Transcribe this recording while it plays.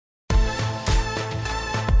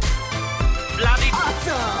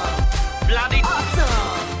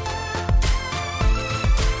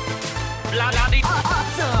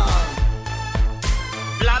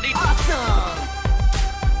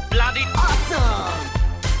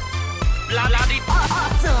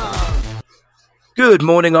Good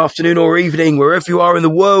morning, afternoon, or evening, wherever you are in the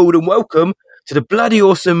world, and welcome to the Bloody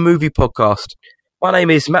Awesome Movie Podcast. My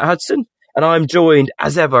name is Matt Hudson, and I'm joined,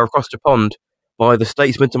 as ever, across the pond by the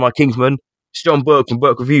statesman to my kingsman, John Burke from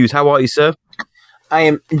Burke Reviews. How are you, sir? I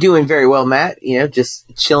am doing very well, Matt. You know,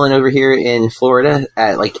 just chilling over here in Florida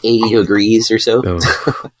at like 80 degrees or so.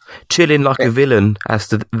 Oh. Chilling like a villain, as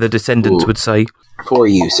the Descendants would say. For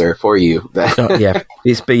you, sir. For you. Yeah,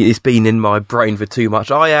 it's been in my brain for too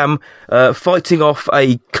much. I am fighting off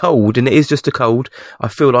a cold, and it is just a cold. I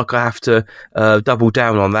feel like I have to double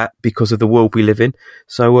down on that because of the world we live in.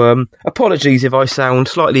 So apologies if I sound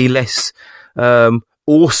slightly less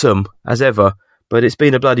awesome as ever. But it's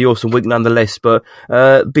been a bloody awesome week nonetheless. But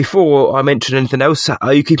before I mention anything else,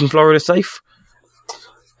 are you keeping Florida safe?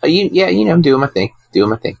 I'm doing my thing.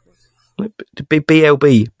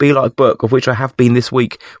 BLB, be like Burke, of which I have been this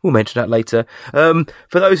week. We'll mention that later. For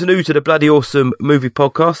those new to the Bloody Awesome Movie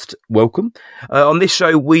Podcast, welcome. On this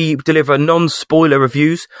show, we deliver non-spoiler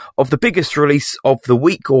reviews of the biggest release of the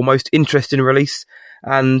week, or most interesting release.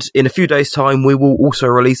 And in a few days' time, we will also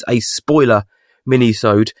release a spoiler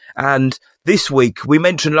mini-sode. And this week, we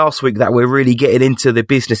mentioned last week that we're really getting into the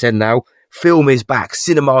business end now. Film is back,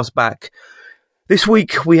 cinema's back. This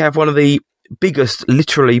week, we have one of the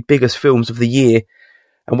literally biggest films of the year,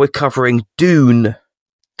 and we're covering Dune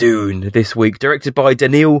this week, directed by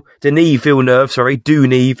Denis Villeneuve,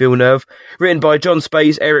 written by John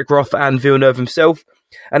Spaihts, Eric Roth, and Villeneuve himself,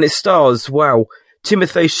 and it stars,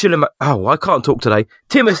 Timothée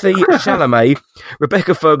Chalamet,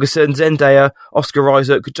 Rebecca Ferguson, Zendaya, Oscar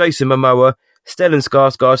Isaac, Jason Momoa, Stellan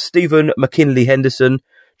Skarsgård, Stephen McKinley Henderson,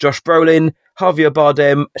 Josh Brolin, Javier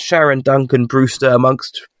Bardem, Sharon Duncan Brewster,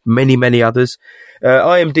 amongst many, many others.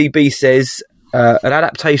 IMDb says an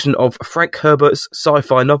adaptation of Frank Herbert's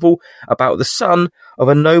sci-fi novel about the son of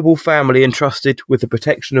a noble family entrusted with the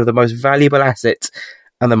protection of the most valuable asset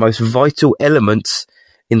and the most vital elements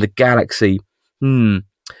in the galaxy.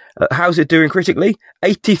 How's it doing critically?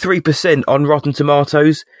 83% on Rotten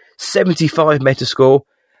Tomatoes, 75 Metascore.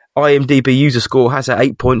 IMDb user score has at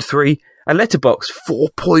 8.3, and Letterboxd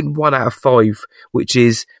 4.1 out of 5, which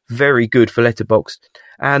is very good for Letterboxd.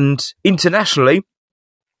 And internationally,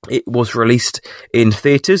 it was released in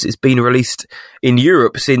theatres. It's been released in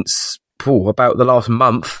Europe since about the last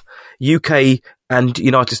month, UK and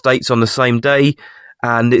United States on the same day,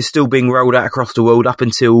 and it's still being rolled out across the world up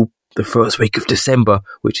until the first week of December,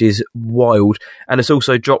 which is wild. And it's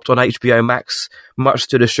also dropped on HBO Max, much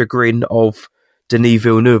to the chagrin of Denis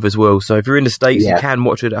Villeneuve as well. So if you're in the States, you can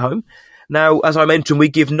watch it at home. Now, as I mentioned, we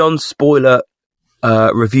give non-spoiler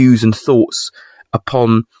reviews and thoughts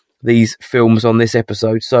upon these films on this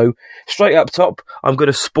episode. So straight up top, I'm going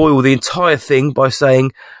to spoil the entire thing by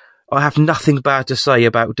saying I have nothing bad to say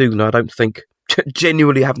about Dune. I don't think.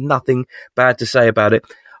 Genuinely have nothing bad to say about it.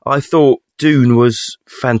 I thought Dune was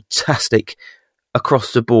fantastic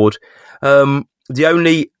across the board. A lot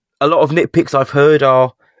of nitpicks I've heard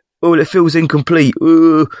are, it feels incomplete.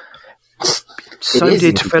 So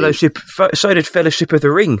did Fellowship of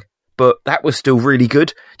the Ring, but that was still really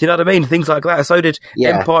good. Do you know what I mean? Things like that. So did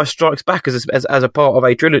Empire Strikes Back as a part of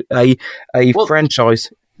a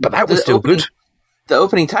franchise, but that was still good. The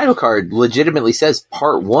opening title card legitimately says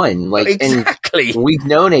Part 1. Exactly. And we've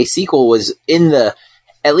known a sequel was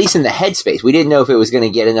at least in the headspace. We didn't know if it was going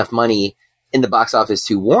to get enough money in the box office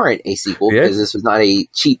to warrant a sequel, because this was not a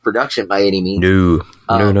cheap production by any means. No.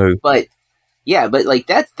 But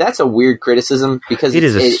that's a weird criticism, because it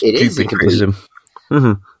is a stupid criticism.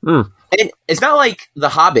 Mm-hmm. And it's not like The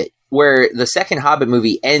Hobbit, where the second Hobbit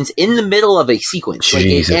movie ends in the middle of a sequence.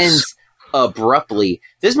 Jesus. It ends abruptly.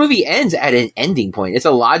 This movie ends at an ending point. It's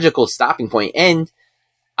a logical stopping point. And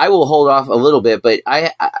I will hold off a little bit, but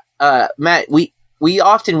Matt, we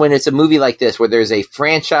often, when it's a movie like this, where there's a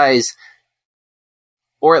franchise,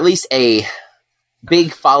 or at least a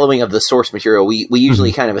big following of the source material, we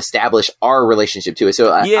usually kind of establish our relationship to it.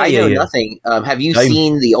 So I know nothing. Have you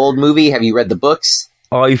seen the old movie? Have you read the books?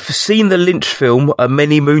 I've seen the Lynch film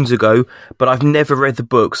many moons ago, but I've never read the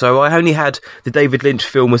book. So I only had the David Lynch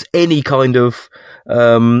film as any kind of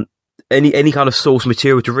source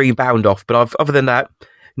material to rebound off. But other than that,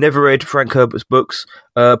 never read Frank Herbert's books.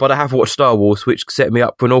 But I have watched Star Wars, which set me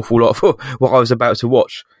up for an awful lot for what I was about to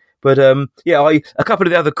watch. But a couple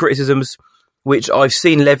of the other criticisms which I've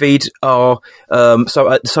seen levied are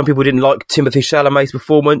some people didn't like Timothée Chalamet's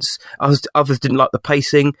performance, others didn't like the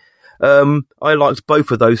pacing. I liked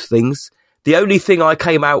both of those things. The only thing I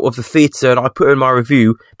came out of the theatre and I put in my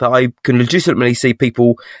review that I can legitimately see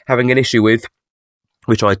people having an issue with,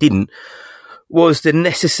 which I didn't, was the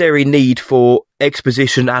necessary need for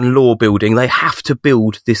exposition and lore building. They have to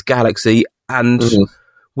build this galaxy, and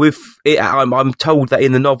with it, I'm told that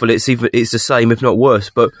in the novel it's the same, if not worse.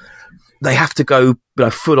 But they have to go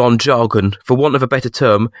full on jargon, for want of a better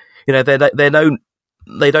term.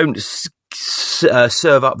 They don't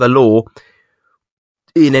serve up the lore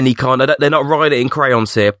in any kind of. They're not writing it in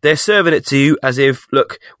crayons here. They're serving it to you as if,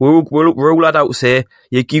 look, we're all adults here.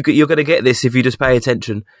 You're going to get this if you just pay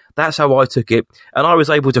attention. That's how I took it, and I was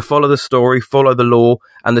able to follow the story, follow the lore,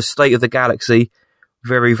 and the state of the galaxy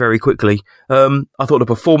very, very quickly. I thought the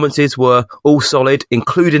performances were all solid,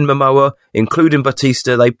 including Momoa, including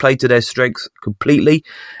Batista. They played to their strengths completely.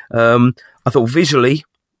 I thought visually,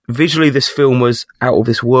 this film was out of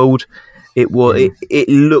this world. It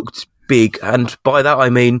looked big, and by that I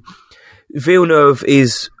mean Villeneuve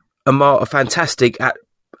is a fantastic at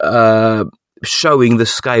showing the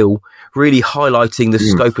scale, really highlighting the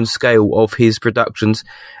scope and scale of his productions,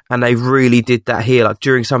 and they really did that here. Like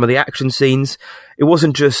during some of the action scenes, it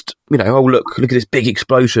wasn't just oh look at this big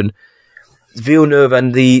explosion. Villeneuve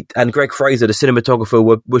and Greg Fraser, the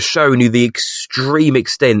cinematographer, were showing you the extreme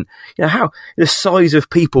extent. How the size of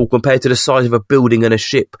people compared to the size of a building and a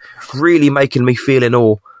ship, really making me feel in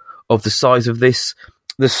awe of the size of this.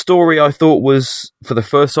 The story, I thought, was, for the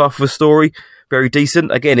first half of the story, very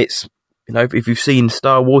decent. Again, it's if you've seen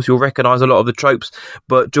Star Wars, you'll recognise a lot of the tropes,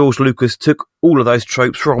 but George Lucas took all of those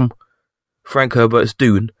tropes from Frank Herbert's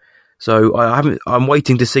Dune. So I'm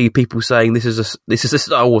waiting to see people saying this is a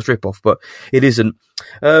Star Wars ripoff, but it isn't.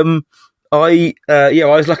 I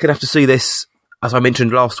was lucky enough to see this, as I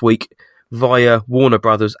mentioned last week, via Warner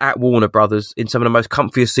Brothers, in some of the most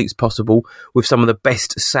comfiest seats possible, with some of the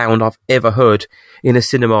best sound I've ever heard in a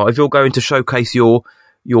cinema. If you're going to showcase your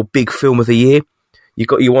big film of the year,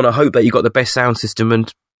 you want to hope that you got the best sound system,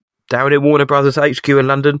 and down at Warner Brothers HQ in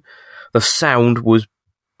London, the sound was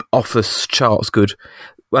off the charts good.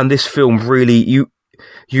 And this film really,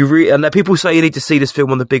 and people say you need to see this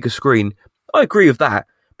film on the bigger screen. I agree with that,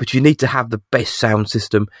 but you need to have the best sound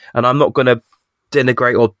system. And I'm not going to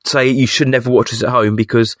denigrate or say you should never watch this at home,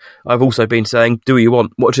 because I've also been saying, do what you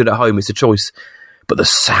want, watch it at home, it's a choice. But the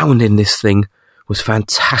sound in this thing was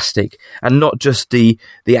fantastic, and not just the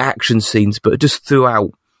action scenes, but just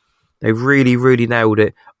throughout. They really, really nailed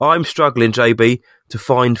it. I'm struggling, JB, to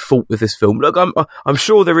find fault with this film. Look, I'm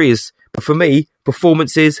sure there is, but for me,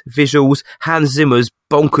 performances, visuals, Hans Zimmer's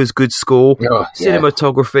bonkers good score,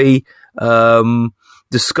 cinematography, the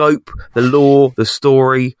scope, the lore, the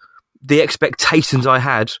story, the expectations I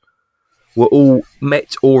had were all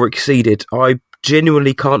met or exceeded. I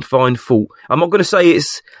genuinely can't find fault. I'm not going to say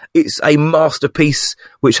it's a masterpiece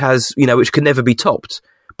which has, which can never be topped,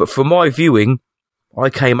 but for my viewing, I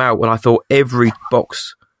came out and I thought every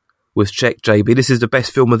box was checked, JB. This is the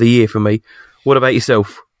best film of the year for me. What about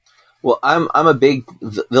yourself? Well, I'm a big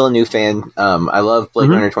Villeneuve fan. I love Blade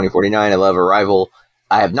Runner 2049. I love Arrival.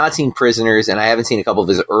 I have not seen Prisoners, and I haven't seen a couple of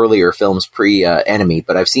his earlier films pre-Enemy,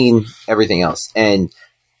 but I've seen everything else. And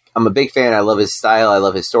I'm a big fan. I love his style. I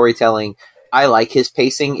love his storytelling. I like his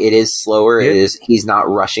pacing. It is slower. Yeah. He's not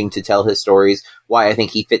rushing to tell his stories. Why I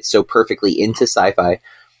think he fits so perfectly into sci-fi.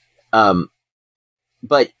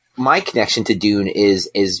 But my connection to Dune is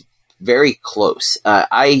very close.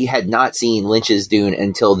 I had not seen Lynch's Dune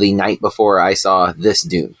until the night before I saw this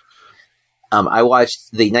Dune. I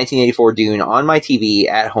watched the 1984 Dune on my TV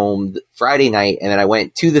at home Friday night, and then I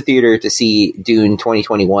went to the theater to see Dune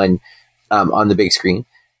 2021 on the big screen.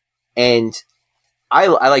 And I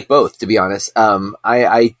like both, to be honest.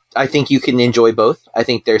 I think you can enjoy both. I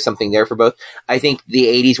think there's something there for both. I think the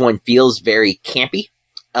 80s one feels very campy.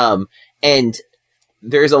 And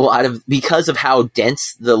there's a lot of, because of how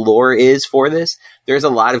dense the lore is for this, there's a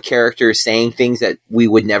lot of characters saying things that we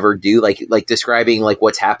would never do, like describing like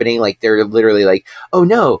what's happening. Like they're literally like, oh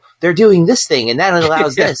no, they're doing this thing and that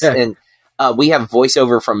allows this. And we have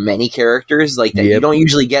voiceover from many characters like that. Yep. You don't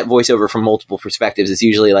usually get voiceover from multiple perspectives. It's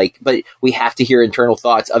usually like, but we have to hear internal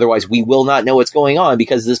thoughts. Otherwise we will not know what's going on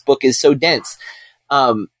because this book is so dense.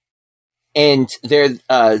 And there,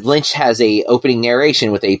 Lynch has a opening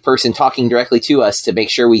narration with a person talking directly to us to make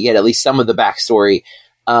sure we get at least some of the backstory.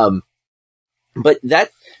 But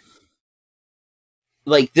that,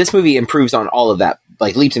 like, this movie improves on all of that,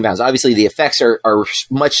 like leaps and bounds. Obviously, the effects are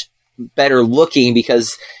much better looking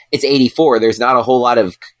because it's 84. There's not a whole lot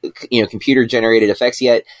of, computer generated effects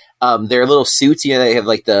yet. Their little suits, they have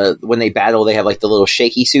like when they battle, they have like the little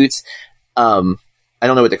shaky suits. I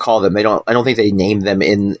don't know what to call them. I don't think they named them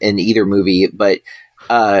in either movie, but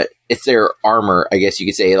it's their armor, I guess you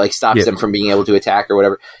could say. It like stops them from being able to attack or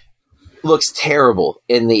whatever. looks terrible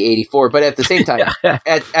in the 84, but at the same time,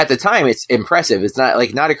 at the time, it's impressive. It's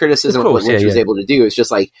not a criticism of what Lynch was able to do. It's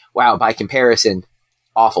just like, wow, by comparison,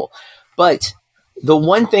 awful. But the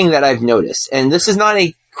one thing that I've noticed, and this is not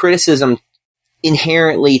a criticism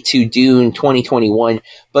inherently to Dune 2021,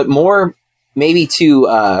 but more maybe to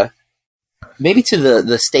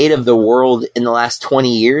the state of the world in the last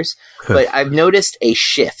 20 years. But I've noticed a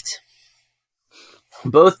shift.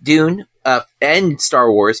 Both Dune and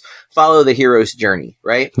Star Wars follow the hero's journey,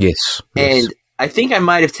 right? Yes. And I think I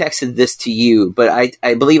might have texted this to you, but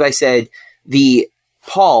I believe I said the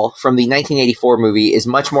Paul from the 1984 movie is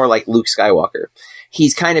much more like Luke Skywalker.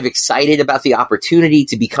 He's kind of excited about the opportunity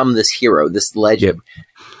to become this hero, this legend. Yep.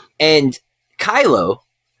 And Kylo,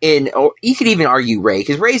 or you could even argue Rey,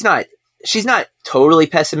 because Rey's she's not totally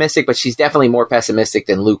pessimistic, but she's definitely more pessimistic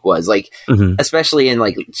than Luke was. Like, especially in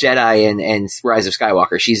like Jedi and Rise of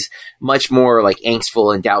Skywalker, she's much more like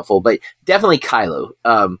angstful and doubtful. But definitely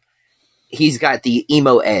Kylo, he's got the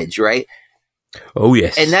emo edge, right? Oh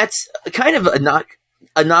yes, and that's kind of a knock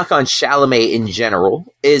on Chalamet in general,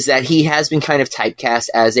 is that he has been kind of typecast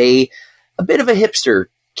as a bit of a hipster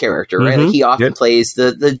character, right? Like he often plays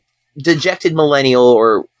the dejected millennial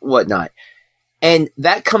or whatnot. And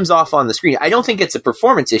that comes off on the screen. I don't think it's a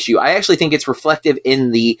performance issue. I actually think it's reflective in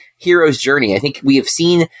the hero's journey. I think we have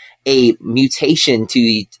seen a mutation to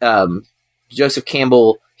the Joseph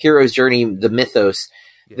Campbell hero's journey, the mythos,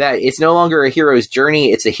 that it's no longer a hero's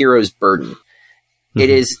journey, it's a hero's burden. It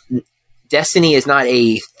is, destiny is not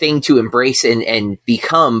a thing to embrace and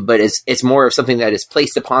become, but it's more of something that is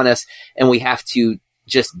placed upon us and we have to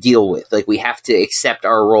just deal with. Like, we have to accept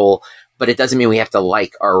our role, but it doesn't mean we have to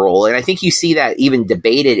like our role. And I think you see that even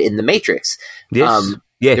debated in The Matrix. Yes.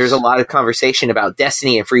 There's a lot of conversation about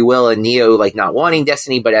destiny and free will and Neo like not wanting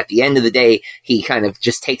destiny, but at the end of the day, he kind of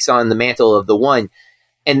just takes on the mantle of the one.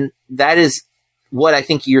 And that is what I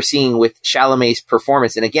think you're seeing with Chalamet's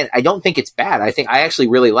performance. And again, I don't think it's bad. I actually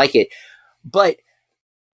really like it, but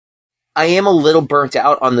I am a little burnt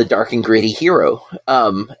out on the dark and gritty hero.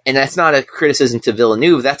 And that's not a criticism to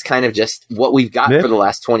Villeneuve. That's kind of just what we've got for the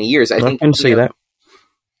last 20 years. I think I can see that.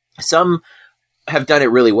 Some have done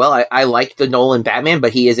it really well. I like the Nolan Batman,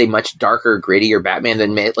 but he is a much darker, grittier Batman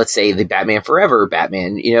than, let's say, the Batman Forever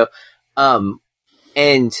Batman,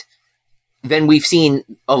 and then we've seen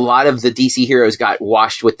a lot of the DC heroes got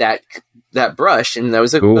washed with that brush. And that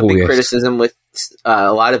was a big criticism with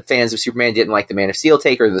a lot of fans of Superman didn't like the Man of Steel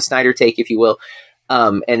take, or the Snyder take, if you will.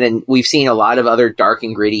 And then we've seen a lot of other dark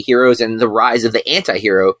and gritty heroes and the rise of the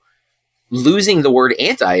anti-hero, losing the word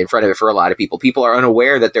anti in front of it for a lot of people. People are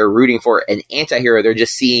unaware that they're rooting for an anti-hero. They're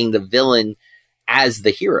just seeing the villain as the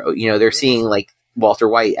hero. They're seeing like Walter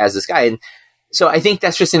White as this guy. And so I think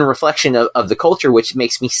that's just in reflection of the culture, which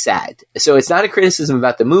makes me sad. So it's not a criticism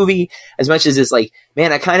about the movie as much as it's like,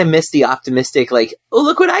 man, I kind of miss the optimistic, like, oh,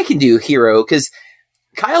 look what I can do hero. Because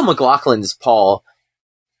Kyle MacLachlan's Paul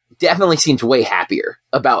definitely seems way happier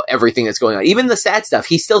about everything that's going on. Even the sad stuff,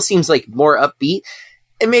 he still seems like more upbeat.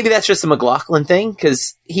 And maybe that's just a MacLachlan thing,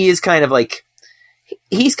 because he is kind of like,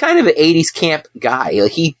 he's kind of an 80s camp guy.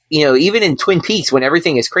 Like he, even in Twin Peaks, when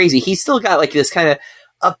everything is crazy, he's still got like this kind of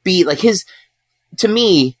upbeat, like to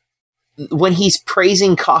me, when he's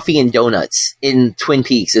praising coffee and donuts in Twin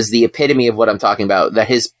Peaks is the epitome of what I'm talking about, that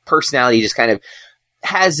his personality just kind of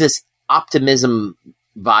has this optimism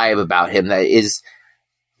vibe about him that is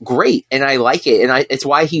great. And I like it. And it's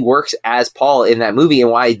why he works as Paul in that movie,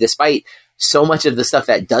 and why, despite so much of the stuff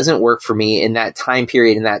that doesn't work for me in that time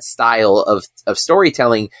period, in that style of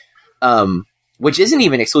storytelling, which isn't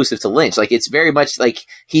even exclusive to Lynch. Like, it's very much like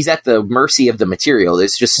he's at the mercy of the material.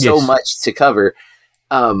 There's just so much to cover.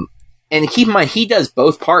 And keep in mind, he does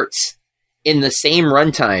both parts in the same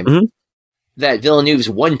runtime that Villeneuve's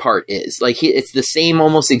one part is. Like, it's the same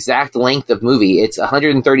almost exact length of movie. It's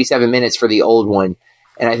 137 minutes for the old one.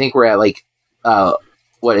 And I think we're at like,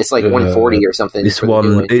 it's like 140 or something. This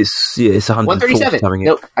one is, it's 137.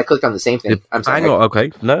 Nope, I clicked on the same thing. I'm sorry. Hang on,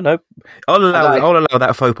 okay. No. I'll allow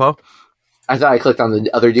that faux pas. I thought I clicked on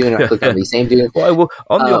the other Dune, and I clicked on the same Dune. Well,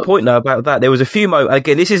 on your point now about that, there was a few moments.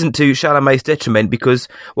 Again, this isn't to Chalamet's detriment, because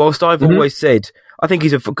whilst I've always said I think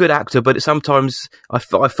he's a good actor, but sometimes I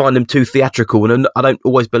find him too theatrical, and I don't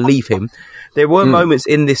always believe him. There were moments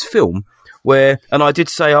in this film where, and I did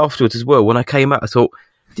say afterwards as well, when I came out, I thought,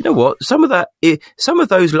 you know what? Some of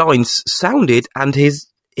those lines sounded, and his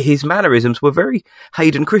mannerisms were very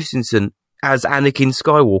Hayden Christensen as Anakin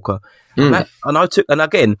Skywalker. And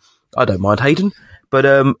again, I don't mind Hayden, but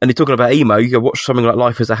and you're talking about emo, you go watch something like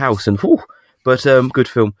Life as a House, and good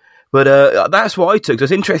film. But that's what I took. So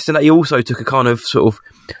it's interesting that he also took a kind of sort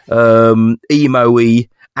of emo-y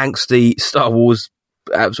angsty Star Wars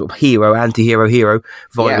sort of hero, anti-hero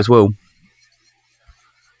vibe as well.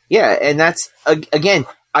 Yeah, and that's, again,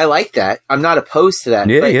 I like that. I'm not opposed to that.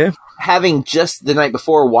 Yeah. Having just the night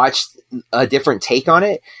before watched a different take on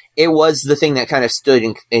it, it was the thing that kind of stood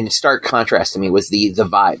in stark contrast to me, was the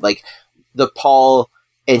vibe. Like, the Paul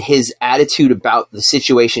and his attitude about the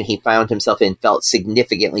situation he found himself in felt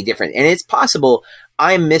significantly different. And it's possible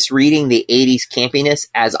I'm misreading the 80s campiness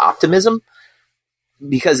as optimism,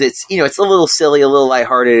 because it's, it's a little silly, a little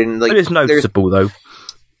lighthearted, and like, it is noticeable though.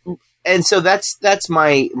 And so that's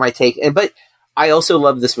my take. But I also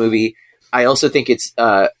love this movie. I also think it's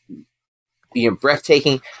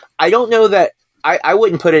breathtaking. I don't know that I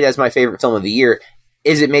wouldn't put it as my favorite film of the year.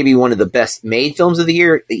 Is it maybe one of the best made films of the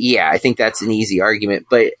year? Yeah, I think that's an easy argument.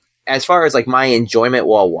 But as far as like my enjoyment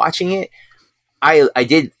while watching it, I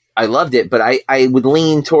loved it, but I would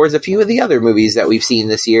lean towards a few of the other movies that we've seen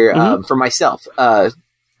this year for myself.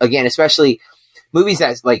 Again, especially movies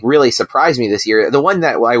that like really surprised me this year. The one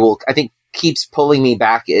that I think keeps pulling me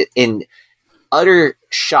back in utter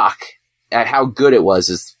shock at how good it was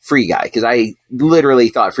is Free Guy, because I literally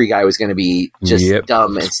thought Free Guy was going to be just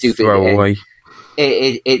dumb and stupid.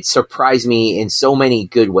 And it surprised me in so many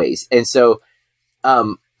good ways. And so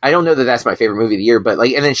I don't know that that's my favorite movie of the year, but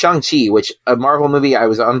like, and then Shang-Chi, which a Marvel movie I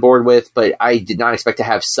was on board with, but I did not expect to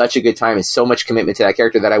have such a good time and so much commitment to that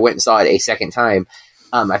character that I went and saw it a second time.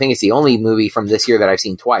 I think it's the only movie from this year that I've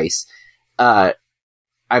seen twice. I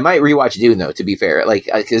might rewatch Dune though, to be fair, like,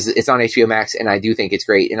 cause it's on HBO Max and I do think it's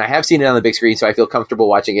great, and I have seen it on the big screen, so I feel comfortable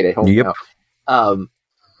watching it at home now.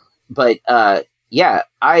 Yeah,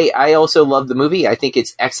 I also love the movie. I think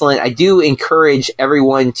it's excellent. I do encourage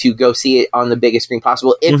everyone to go see it on the biggest screen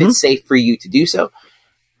possible if it's safe for you to do so.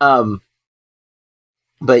 But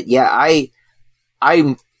yeah,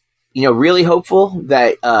 I'm really hopeful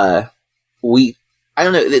that I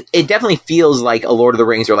don't know, it definitely feels like a Lord of the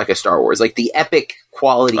Rings or like a Star Wars. Like, the epic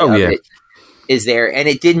quality of it is there, and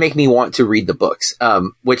it did make me want to read the books.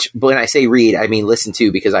 Which, when I say read, I mean listen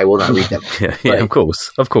to, because I will not read them. yeah, of course.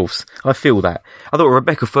 I feel that. I thought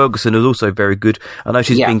Rebecca Ferguson was also very good. I know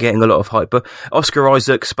she's been getting a lot of hype, but Oscar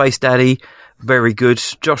Isaac, Space Daddy, very good.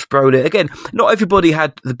 Josh Brolin, again, not everybody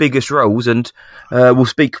had the biggest roles, and we'll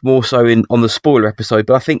speak more so on the spoiler episode,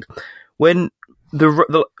 but I think when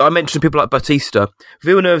I mentioned people like Batista,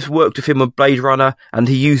 Villeneuve's worked with him on Blade Runner, and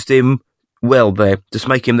he used him well there, just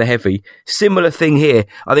make him the heavy. Similar thing here.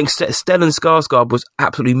 I think Stellan Skarsgård was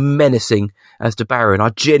absolutely menacing as the Baron. I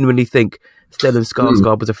genuinely think Stellan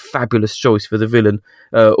Skarsgård was a fabulous choice for the villain,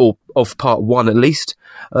 or of part one at least.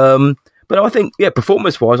 But I think,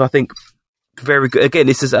 performance-wise, I think very good. Again,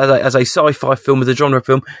 this is as a sci-fi film, as a genre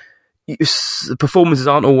film, performances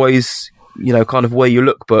aren't always, kind of where you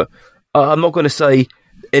look, but I'm not going to say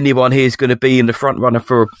anyone here is going to be in the front runner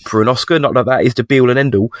for an Oscar. Not that that is the be-all and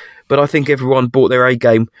end-all, but I think everyone brought their A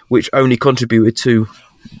game, which only contributed to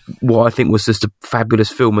what I think was just a fabulous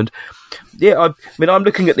film. And I'm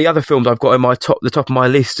looking at the other films I've got in the top of my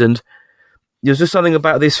list, and there's just something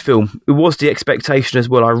about this film. It was the expectation as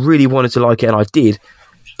well. I really wanted to like it, and I did.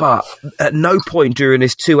 But at no point during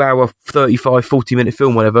this 2 hour, 35, 40-minute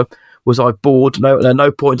film, whatever, was I bored. No, at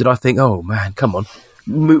no point did I think, oh man, come on,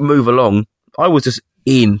 move along. I was just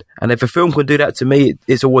in, and if a film can do that to me,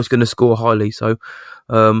 it's always going to score highly. So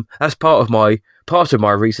that's part of my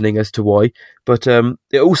reasoning as to why. But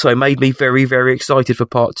it also made me very, very excited for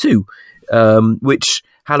part two, which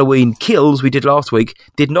Halloween Kills we did last week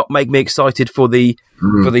did not make me excited for the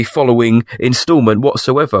following installment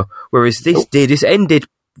whatsoever. Whereas this ended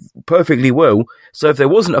perfectly well. So if there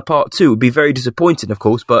wasn't a part two, it would be very disappointing, of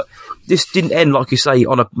course. But this didn't end, like you say,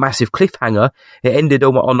 on a massive cliffhanger. It ended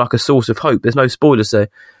on like a source of hope. There's no spoilers there.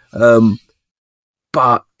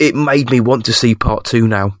 But it made me want to see part two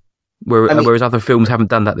now, whereas other films haven't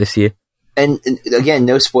done that this year. And again,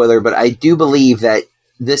 no spoiler, but I do believe that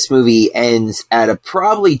this movie ends at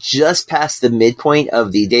probably just past the midpoint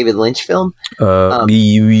of the David Lynch film.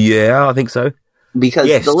 Yeah, I think so. Because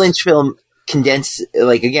the Lynch film condensed,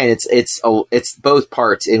 like, again, it's both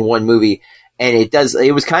parts in one movie, and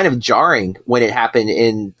it was kind of jarring when it happened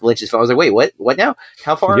in Lynch's film. I was like, wait, what now?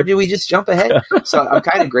 How far did we just jump ahead? So I'm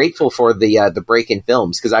kind of grateful for the break in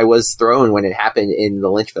films, because I was thrown when it happened in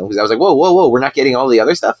the Lynch film, because I was like, whoa, we're not getting all the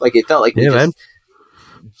other stuff. Like, it felt like we just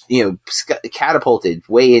catapulted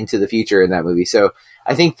way into the future in that movie. So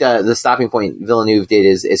I think the stopping point Villeneuve did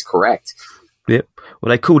is correct. Yep. Well,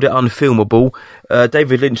 they called it unfilmable.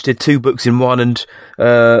 David Lynch did two books in one, and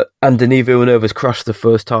Denis Villeneuve has crushed the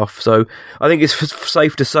first half. So I think it's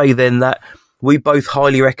safe to say then that we both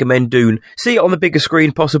highly recommend Dune. See it on the biggest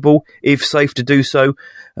screen possible, if safe to do so.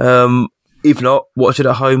 If not, watch it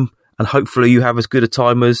at home, and hopefully you have as good a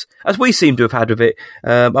time as we seem to have had with it.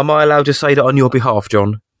 Am I allowed to say that on your behalf,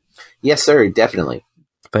 John? Yes, sir, definitely.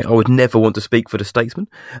 I would never want to speak for the statesman.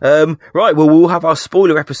 Right, well, we'll have our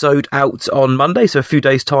spoiler episode out on Monday, so a few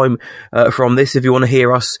days' time from this, if you want to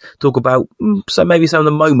hear us talk about maybe some of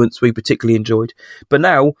the moments we particularly enjoyed. But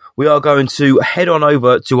now, we are going to head on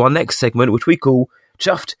over to our next segment, which we call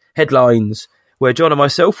Chuffed Headlines, where John and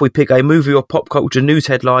myself, we pick a movie or pop culture news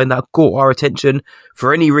headline that caught our attention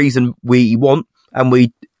for any reason we want, and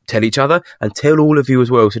we tell each other, and tell all of you as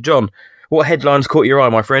well. So, John, what headlines caught your eye,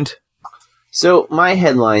 my friend? So my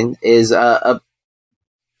headline is I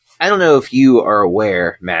don't know if you are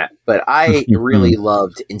aware, Matt, but I really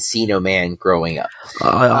loved Encino Man growing up.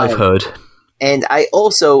 I've heard. And I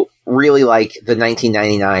also really like the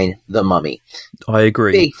 1999 The Mummy. I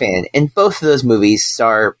agree. Big fan. And both of those movies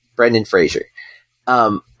star Brendan Fraser.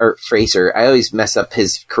 Or Fraser. I always mess up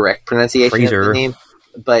his correct pronunciation of the name.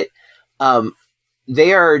 But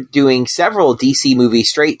they are doing several DC movies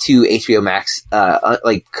straight to HBO Max,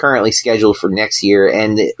 currently scheduled for next year.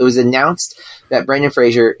 And it was announced that Brendan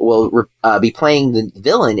Fraser will be playing the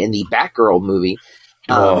villain in the Batgirl movie.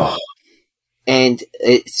 And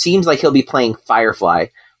it seems like he'll be playing Firefly,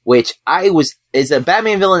 which is a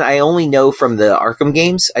Batman villain I only know from the Arkham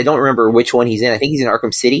games. I don't remember which one he's in. I think he's in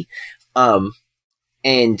Arkham City.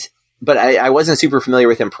 But I wasn't super familiar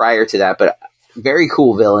with him prior to that, but very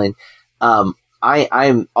cool villain.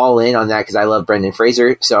 I'm all in on that because I love Brendan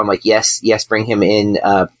Fraser. So I'm like, yes, bring him in,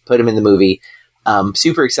 put him in the movie.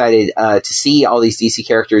 Super excited to see all these DC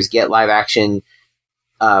characters get live action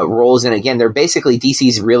roles. And again, they're basically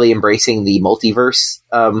DC's really embracing the multiverse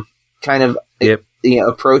kind of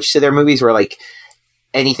approach to their movies, where like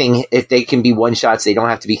anything, if they can be one shots, they don't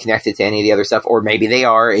have to be connected to any of the other stuff, or maybe they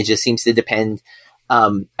are. It just seems to depend.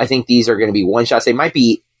 I think these are going to be one shots. They might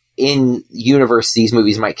be in universe. These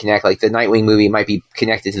movies might connect, like the Nightwing movie might be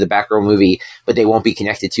connected to the Batgirl movie, but they won't be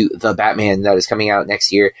connected to the Batman that is coming out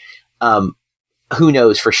next year. Who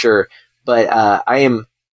knows for sure? But I am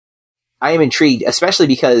intrigued, especially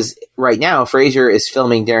because right now Fraser is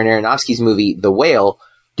filming Darren Aronofsky's movie The Whale,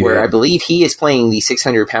 where I believe he is playing the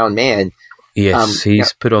 600-pound man. Yes,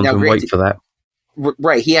 he's put on some weight for that.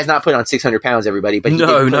 Right, he has not put on 600 pounds, everybody, but he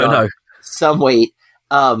no, some weight.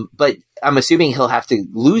 But I'm assuming he'll have to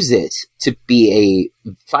lose it to be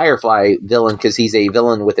a Firefly villain, because he's a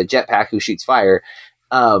villain with a jetpack who shoots fire.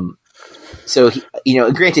 So,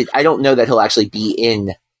 granted, I don't know that he'll actually be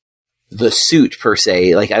in the suit per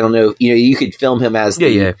se. Like, I don't know, you could film him as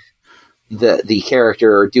the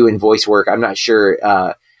character or doing voice work. I'm not sure.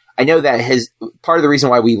 I know that part of the reason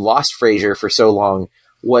why we lost Fraser for so long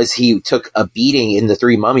was he took a beating in the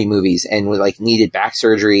 3 Mummy movies and needed back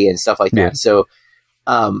surgery and stuff like that. So,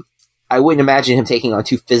 I wouldn't imagine him taking on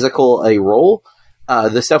too physical a role.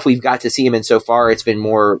 The stuff we've got to see him in so far, it's been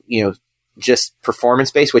more, just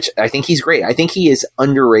performance based, which I think he's great. I think he is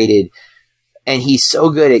underrated, and he's so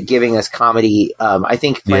good at giving us comedy. I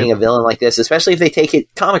think playing a villain like this, especially if they take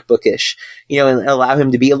it comic bookish, and allow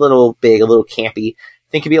him to be a little big, a little campy,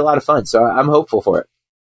 I think it'd be a lot of fun. So I'm hopeful for it.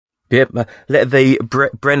 Yep, let the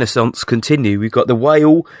Renaissance continue. We've got The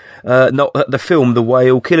Whale, not the film, The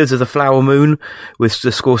Whale, Killers of the Flower Moon, with the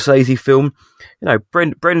Scorsese film.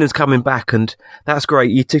 Brendan's coming back, and that's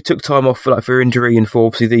great. He took time off for injury and for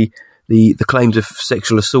obviously the claims of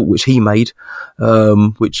sexual assault which he made,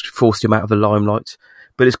 which forced him out of the limelight.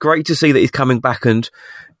 But it's great to see that he's coming back, and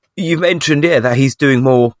you've mentioned that he's doing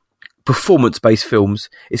more performance-based films.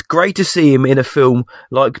 It's great to see him in a film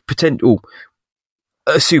like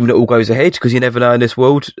assuming it all goes ahead, because you never know in this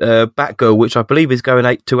world, Batgirl, which I believe is going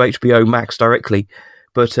to HBO Max directly.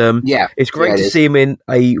 But it's great to see him in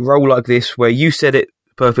a role like this, where you said it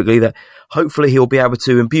perfectly, that hopefully he'll be able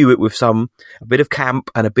to imbue it with a bit of camp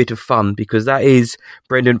and a bit of fun, because that is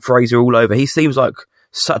Brendan Fraser all over. He seems like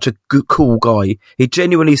such a good, cool guy. He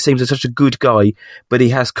genuinely seems like such a good guy, but he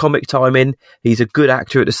has comic timing. He's a good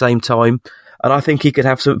actor at the same time, and I think he could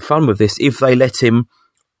have some fun with this if they let him.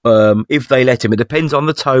 It depends on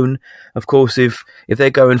the tone, of course. If they're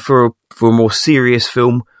going for a more serious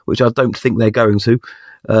film, which I don't think they're going to,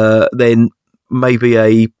 then maybe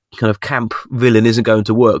a kind of camp villain isn't going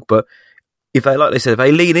to work. But if they, like they said, if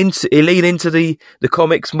they lean into the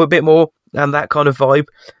comics a bit more and that kind of vibe,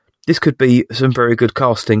 this could be some very good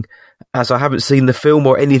casting. As I haven't seen the film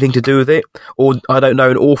or anything to do with it, or I don't know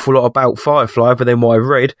an awful lot about Firefly, but then what I've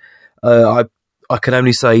read, I can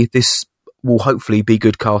only say this will hopefully be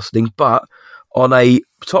good casting. But on a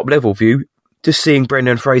top level view, just seeing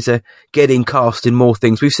Brendan Fraser getting cast in more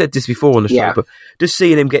things. We've said this before on the show, but just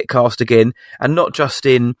seeing him get cast again, and not just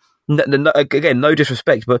in again, no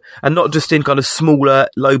disrespect, and not just in kind of smaller,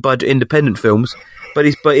 low budget independent films, but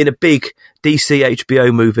in a big DC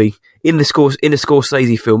HBO movie, in a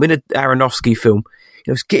Scorsese film, in an Aronofsky film.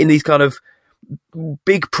 It's getting these kind of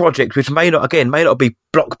big projects, which may not be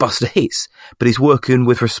blockbuster hits, but he's working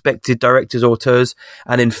with respected directors, auteurs,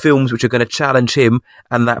 and in films which are going to challenge him,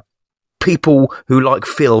 and that people who like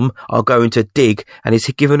film are going to dig, and he's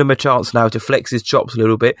given him a chance now to flex his chops a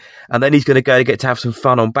little bit, and then he's going to get to have some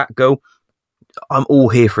fun on Batgirl. I'm all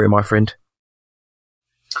here for him, my friend.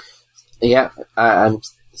 Yeah, I'm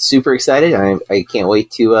super excited. I can't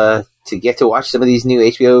wait to get to watch some of these new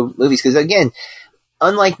HBO movies, because again,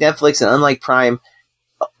 unlike Netflix and unlike Prime,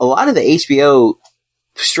 a lot of the HBO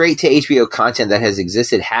straight to HBO content that has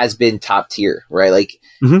existed has been top tier, right? Like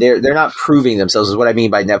they're not proving themselves, is what I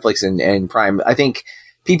mean by Netflix and Prime. I think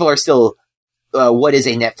people are still, what is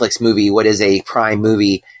a Netflix movie? What is a Prime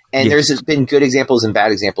movie? And there's been good examples and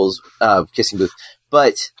bad examples of Kissing Booth,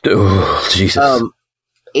 but Jesus.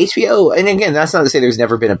 HBO, and again, that's not to say there's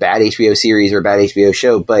never been a bad HBO series or a bad HBO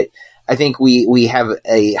show, but I think we have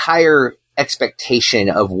a higher expectation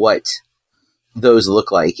of what those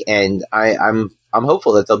look like, and I'm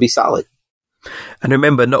hopeful that they'll be solid. And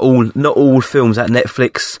remember, not all films that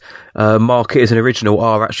Netflix market as an original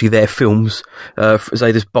are actually their films.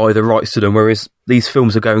 They just buy the rights to them, whereas these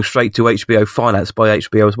films are going straight to HBO, financed by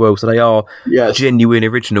HBO as well. So they are genuine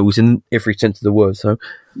originals in every sense of the word. So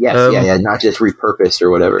not just repurposed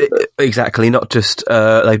or whatever. Exactly, not just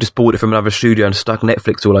they've just bought it from another studio and stuck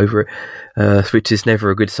Netflix all over it, which is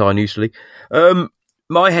never a good sign usually.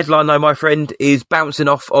 My headline, though, my friend, is bouncing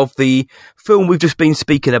off of the film we've just been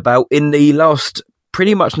speaking about. In the last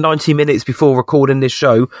pretty much 90 minutes before recording this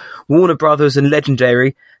show, Warner Brothers and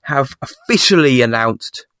Legendary have officially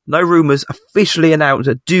announced, no rumours, officially announced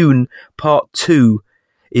that Dune Part 2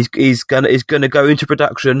 is going to go into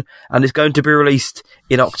production and is going to be released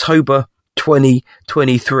in October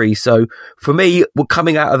 2023. So for me, we're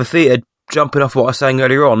coming out of the theatre, jumping off what I was saying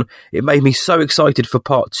earlier on, it made me so excited for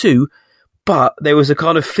Part 2. But there was a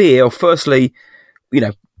kind of fear of, firstly,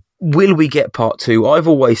 will we get Part 2? I've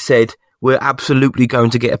always said we're absolutely going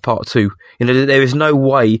to get a Part 2. There is no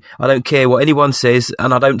way, I don't care what anyone says,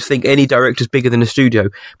 and I don't think any director's bigger than the studio,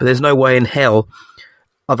 but there's no way in hell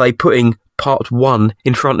are they putting Part 1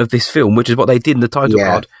 in front of this film, which is what they did in the title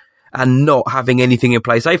card, and not having anything in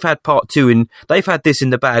place. They've had Part 2 they've had this in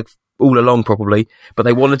the bag all along probably, but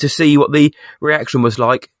they wanted to see what the reaction was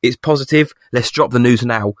like. It's positive. Let's drop the news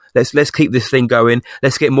now. Let's keep this thing going.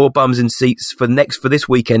 Let's get more bums in seats for this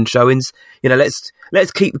weekend showings.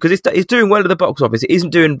 Let's keep, because it's doing well at the box office. It isn't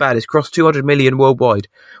doing bad. It's crossed 200 million worldwide,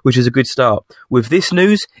 which is a good start. With this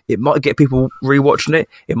news, it might get people rewatching it.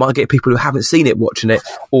 It might get people who haven't seen it watching it,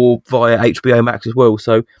 or via HBO Max as well.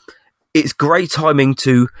 So it's great timing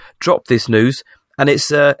to drop this news, and it's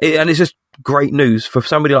just great news for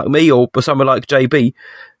somebody like me or for someone like JB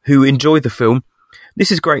who enjoyed the film.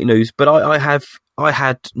 This is great news, but I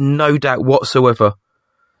had no doubt whatsoever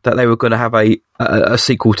that they were going to have a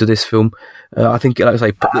sequel to this film. I think, like I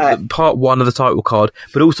say, part 1 of the title card,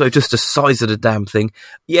 but also just the size of the damn thing.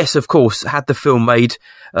 Yes, of course, had the film made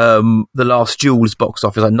The Last Duel's box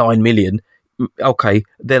office like 9 million, okay,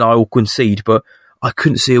 then I will concede, but I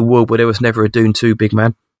couldn't see a world where there was never a Dune 2, big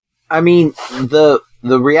man. I mean, the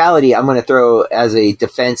reality I'm going to throw as a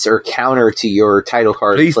defense or counter to your title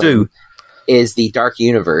card is the Dark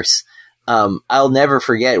Universe. I'll never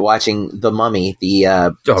forget watching The Mummy,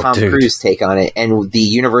 the Tom Cruise take on it, and the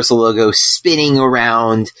Universal logo spinning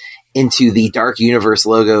around into the Dark Universe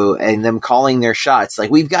logo, and them calling their shots like,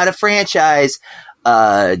 we've got a franchise.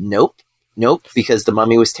 Nope, because The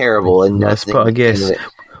Mummy was terrible. And nothing. But I guess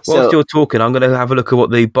whilst you're talking, I'm going to have a look at what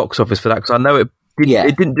the box office for that, because I know it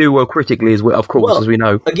didn't do well critically, as well, of course, as we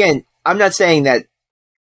know. Again, I'm not saying that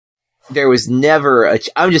there was never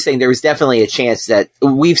I'm just saying there was definitely a chance that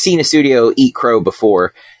we've seen a studio eat crow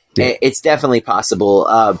before. Yeah. It's definitely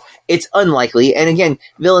possible. It's unlikely. And again,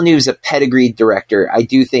 Villeneuve's a pedigreed director. I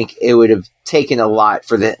do think it would have taken a lot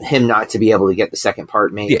for him not to be able to get the second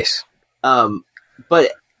part made. Yes.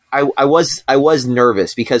 But I was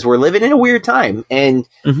nervous because we're living in a weird time. And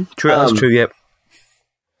true, that's true. Yep.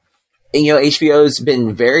 And, HBO's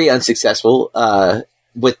been very unsuccessful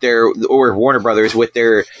with or Warner Brothers with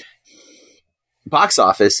their box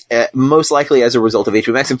office, most likely as a result of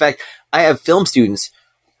HBO Max. In fact, I have film students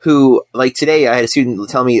who, like today, I had a student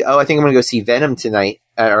tell me, "Oh, I think I'm going to go see Venom tonight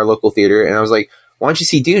at our local theater," and I was like, "Why don't you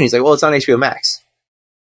see Dune?" He's like, "Well, it's on HBO Max."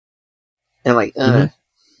 And I'm like,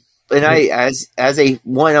 And I, as a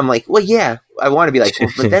one, I'm like, "Well, yeah, I want to be like,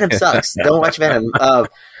 but Venom sucks. Don't watch Venom."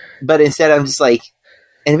 But instead, I'm just like.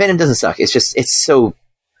 And Venom doesn't suck. It's just, it's so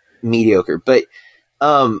mediocre. But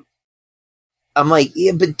I'm like,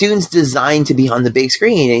 yeah, but Dune's designed to be on the big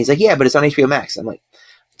screen. And he's like, yeah, but it's on HBO Max. I'm like,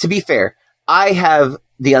 to be fair, I have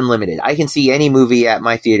the unlimited. I can see any movie at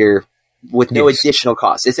my theater with no additional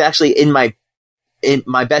cost. It's actually in my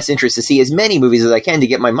best interest to see as many movies as I can to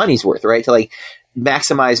get my money's worth, right? To like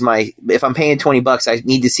maximize if I'm paying $20, I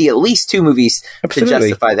need to see at least 2 movies to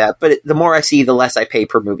justify that. But the more I see, the less I pay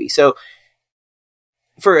per movie. So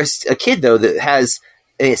for a kid though, that has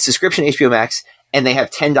a subscription to HBO Max and they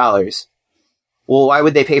have $10, well, why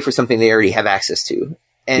would they pay for something they already have access to?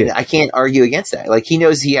 And I can't argue against that. Like, he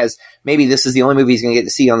knows maybe this is the only movie he's going to get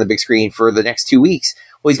to see on the big screen for the next 2 weeks.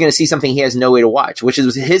 Well, he's going to see something he has no way to watch, which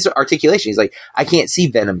is his articulation. He's like, I can't see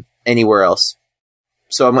Venom anywhere else.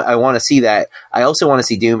 So I want to see that. I also want to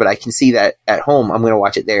see Dune, but I can see that at home. I'm going to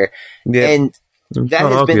watch it there. Yeah. And that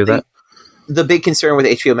has been the big concern with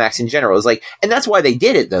HBO Max in general. Is like, and that's why they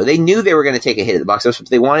did it, though. They knew they were going to take a hit at the box office, but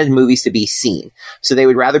they wanted movies to be seen. So they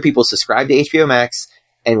would rather people subscribe to HBO Max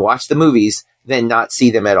and watch the movies than not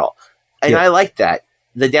see them at all. And I like that.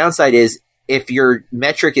 The downside is, if your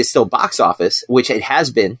metric is still box office, which it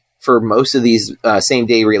has been for most of these same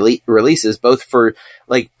day releases, both for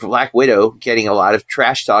like Black Widow getting a lot of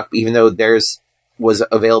trash talk, even though theirs was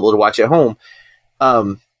available to watch at home.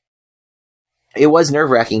 It was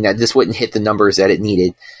nerve wracking that this wouldn't hit the numbers that it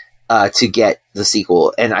needed to get the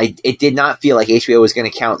sequel. And it did not feel like HBO was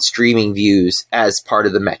going to count streaming views as part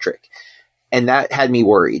of the metric. And that had me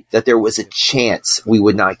worried that there was a chance we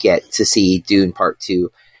would not get to see Dune Part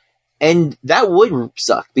 2. And that would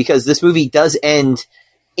suck, because this movie does end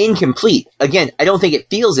incomplete. Again, I don't think it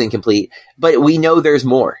feels incomplete, but we know there's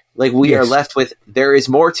more. Like, we are left with, there is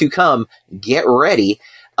more to come. Get ready.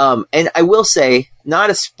 And I will say, not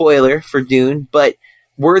a spoiler for Dune, but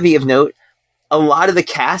worthy of note, a lot of the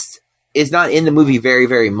cast is not in the movie very,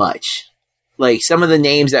 very much. Like, some of the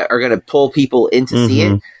names that are going to pull people in to see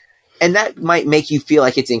it, and that might make you feel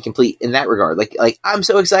like it's incomplete in that regard. Like I'm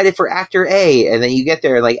so excited for actor A, and then you get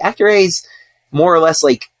there, and like actor A's more or less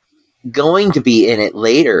like going to be in it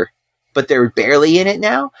later, but they're barely in it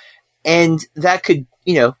now, and that could,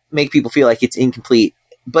 make people feel like it's incomplete.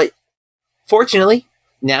 But fortunately,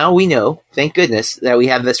 now we know, thank goodness, that we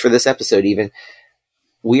have this for this episode. Even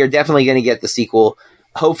we are definitely going to get the sequel.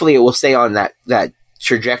 Hopefully, it will stay on that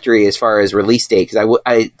trajectory as far as release date, because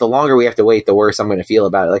the longer we have to wait, the worse I'm going to feel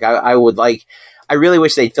about it. Like, I really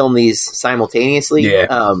wish they'd film these simultaneously,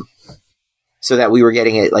 so that we were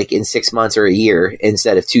getting it like in 6 months or a year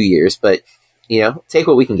instead of 2 years. But take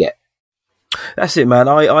what we can get. That's it, man.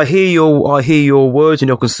 I hear your words and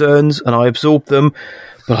your concerns, and I absorb them.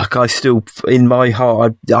 But like, I still, in my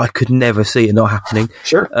heart, I could never see it not happening.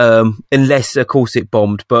 Sure. Unless, of course, it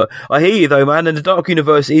bombed. But I hear you, though, man. And the Dark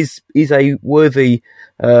Universe is a worthy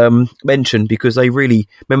mention, because they really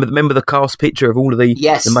remember the cast picture of all of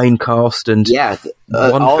the main cast, and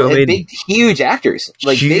big, huge actors,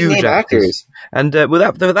 like huge big name actors. And with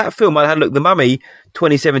that film, I had a look. The Mummy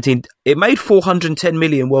 2017, it made 410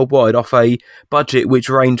 million worldwide off a budget which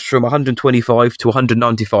ranged from 125 to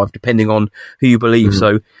 195, depending on who you believe.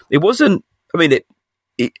 So it wasn't. I mean,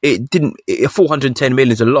 it didn't. 410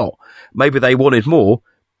 million is a lot. Maybe they wanted more,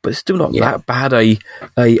 but it's still not that bad a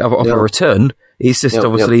return. It's just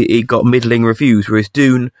obviously it got middling reviews, whereas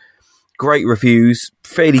Dune, great reviews,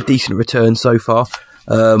 fairly decent return so far,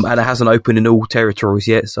 and it hasn't opened in all territories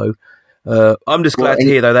yet. So I'm just glad to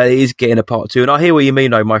hear, though, that it is getting a part 2. And I hear what you mean,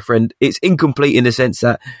 though, my friend. It's incomplete in the sense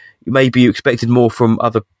that maybe you expected more from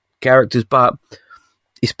other characters, but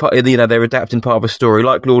it's part, they're adapting part of a story,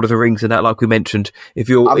 like Lord of the Rings and that, like we mentioned. If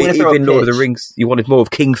in Lord of the Rings you wanted more of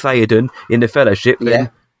King Theoden in the Fellowship, then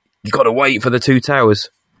you got to wait for the Two Towers.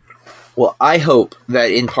 Well, I hope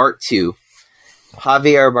that in part 2,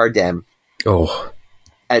 Javier Bardem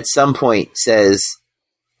at some point says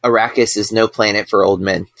Arrakis is no planet for old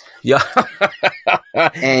men. Yeah.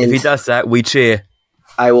 And if he does that, we cheer.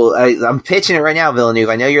 I'm pitching it right now, Villeneuve.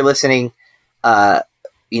 I know you're listening. Have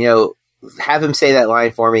him say that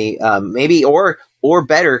line for me. Maybe, or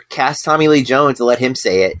better, cast Tommy Lee Jones to let him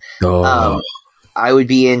say it. I would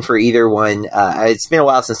be in for either one. It's been a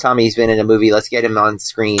while since Tommy's been in a movie. Let's get him on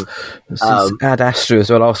screen. Ad Astra is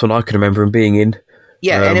the last one I can remember him being in.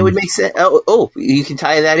 Yeah, and it would make sense. You can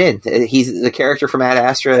tie that in. He's the character from Ad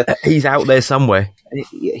Astra. He's out there somewhere.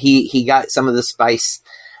 He got some of the spice,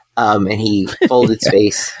 and he folded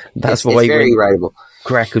space. That's it's very writable.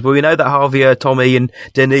 Correct. Well, we know that Javier, Tommy, and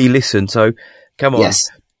Denis listen. So come on. Yes.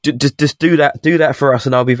 Just do that for us,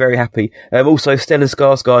 and I'll be very happy. Also, Stellan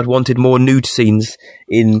Skarsgård wanted more nude scenes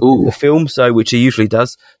in the film, which he usually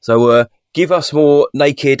does. So give us more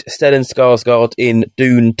naked Stellan Skarsgård in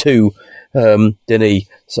Dune 2, Denis.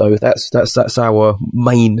 So that's our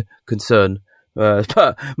main concern.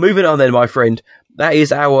 But moving on then, my friend, that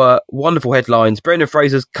is our wonderful headlines. Brendan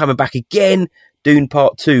Fraser's coming back again. Dune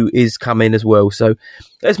Part 2 is coming as well. So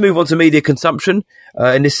let's move on to media consumption.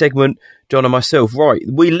 In this segment, John and myself, right,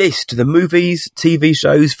 we list the movies, TV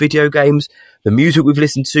shows, video games, the music we've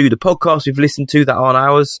listened to, the podcasts we've listened to that aren't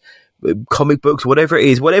ours, comic books, whatever it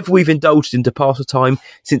is, whatever we've indulged in to pass the time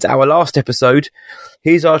since our last episode.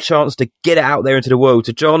 Here's our chance to get it out there into the world.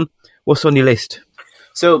 So, John, what's on your list?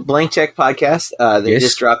 So, Blank Check Podcast, they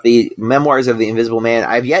just dropped the Memoirs of the Invisible Man.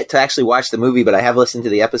 I've yet to actually watch the movie, but I have listened to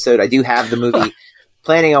the episode. I do have the movie,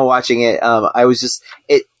 planning on watching it.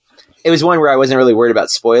 It was one where I wasn't really worried about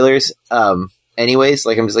spoilers. Anyways,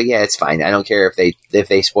 like I'm just like, yeah, it's fine. I don't care if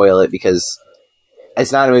they spoil it, because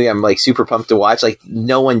it's not a movie I'm like super pumped to watch. Like,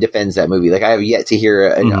 no one defends that movie. Like, I have yet to hear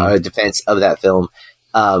a defense of that film.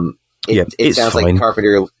 It sounds fine. Like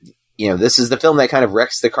Carpenter. This is the film that kind of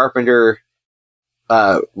wrecks the Carpenter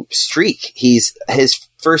streak. His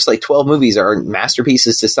first 12 movies are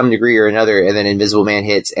masterpieces to some degree or another, and then Invisible Man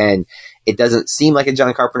hits, and it doesn't seem like a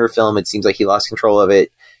John Carpenter film. It seems like he lost control of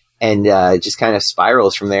it, and just kind of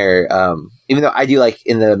spirals from there. Even though I do like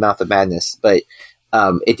In the Mouth of Madness, but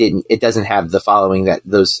it doesn't have the following that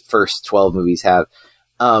those first 12 movies have.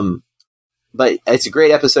 But it's a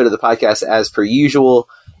great episode of the podcast as per usual.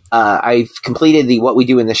 I've completed the What We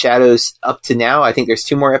Do in the Shadows up to now. I think there's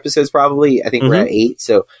 2 more episodes probably. I think we're at 8.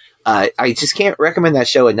 So I just can't recommend that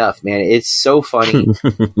show enough, man. It's so funny.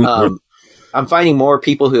 I'm finding more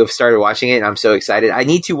people who have started watching it, and I'm so excited. I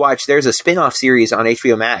need to watch. There's a spin-off series on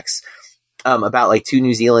HBO Max about 2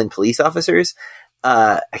 New Zealand police officers.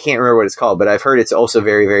 I can't remember what it's called, but I've heard it's also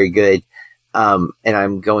very, very good. And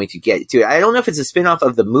I'm going to get to it. I don't know if it's a spin-off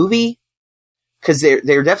of the movie, because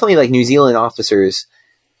they're definitely New Zealand officers.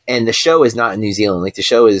 And the show is not in New Zealand. The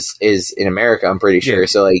show is in America, I'm pretty sure. Yeah.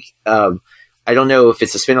 So, I don't know if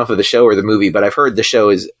it's a spinoff of the show or the movie, but I've heard the show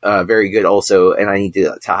is very good also, and I need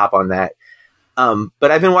to hop on that.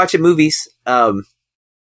 But I've been watching movies. I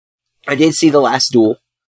did see The Last Duel,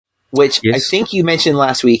 which I think you mentioned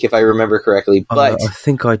last week, if I remember correctly. But I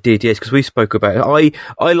think I did, yes, because we spoke about it.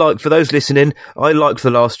 I like, for those listening, I liked The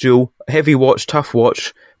Last Duel. Heavy watch, tough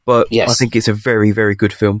watch, but I think it's a very, very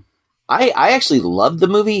good film. I actually loved the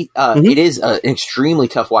movie. It is an extremely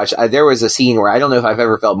tough watch. There was a scene where I don't know if I've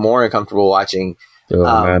ever felt more uncomfortable watching.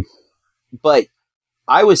 Man. But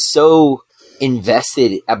I was so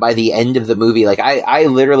invested by the end of the movie. I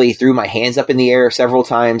literally threw my hands up in the air several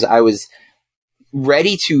times. I was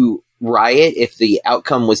ready to riot if the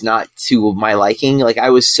outcome was not to my liking. I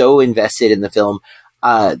was so invested in the film.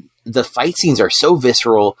 The fight scenes are so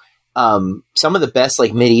visceral. Some of the best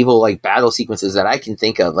medieval battle sequences that I can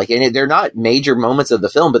think of, and they're not major moments of the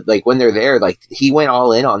film, but when they're there, he went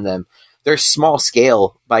all in on them. They're small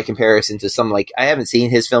scale by comparison to some I haven't seen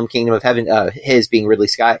his film Kingdom of Heaven, his being Ridley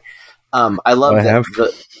Scott. I love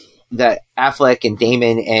that Affleck and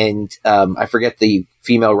Damon and I forget the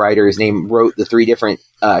female writer's name wrote the 3 different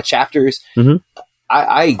chapters.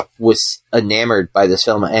 I was enamored by this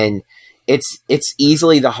film, and it's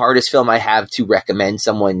easily the hardest film I have to recommend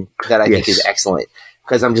someone that I think is excellent,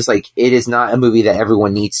 because I'm just it is not a movie that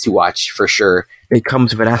everyone needs to watch for sure. It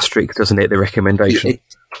comes with an asterisk, doesn't it? The recommendation.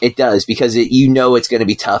 It does, because it's going to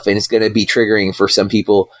be tough and it's going to be triggering for some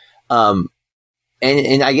people. And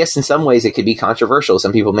I guess in some ways it could be controversial.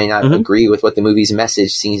 Some people may not agree with what the movie's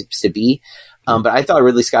message seems to be. But I thought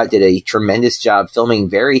Ridley Scott did a tremendous job filming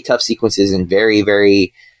very tough sequences and very,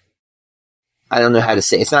 very, I don't know how to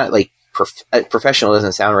say, it's not professional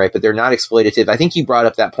doesn't sound right, but they're not exploitative. I think you brought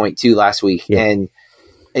up that point too last week, and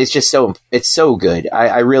it's just it's so good.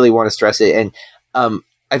 I really want to stress it. And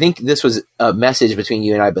I think this was a message between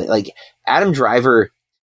you and I, but Adam Driver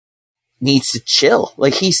needs to chill.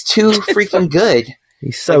 He's too freaking good.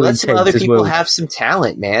 He's so let some other people have some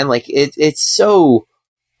talent, man. It's so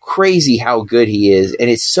crazy how good he is, and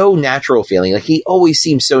it's so natural feeling. He always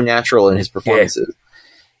seems so natural in his performances.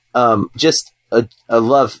 I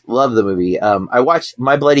love the movie. I watched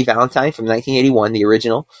My Bloody Valentine from 1981, the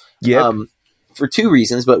original. For 2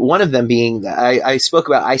 reasons, but one of them being that I spoke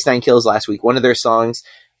about Ice Nine Kills last week. One of their songs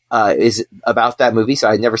is about that movie, so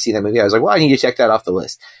I'd never seen that movie. I was like, well, I need to check that off the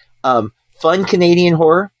list. Fun Canadian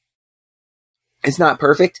horror. It's not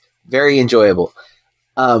perfect. Very enjoyable.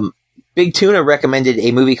 Big Tuna recommended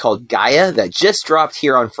a movie called Gaia that just dropped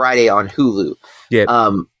here on Friday on Hulu.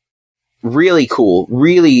 Really cool.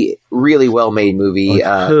 Really, really well-made movie.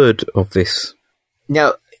 I've heard of this.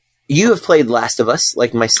 Now, you have played Last of Us,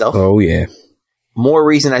 like myself. Oh, yeah. More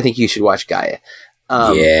reason I think you should watch Gaia.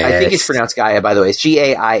 I think it's pronounced Gaia, by the way. It's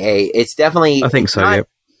Gaia. It's definitely... I think so,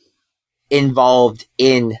 involved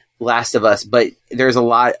in Last of Us, but there's a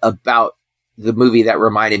lot about the movie that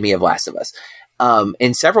reminded me of Last of Us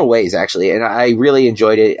in several ways, actually. And I really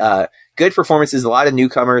enjoyed it. Good performances, a lot of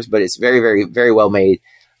newcomers, but it's very, very, very well made.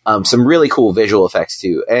 Some really cool visual effects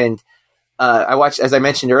too. And I watched, as I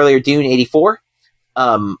mentioned earlier, Dune 84.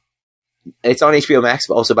 It's on HBO Max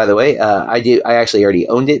also, by the way. I actually already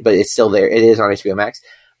owned it, but it's still there. It is on HBO Max.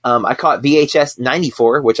 I caught VHS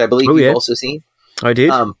 94, which I believe you've also seen. I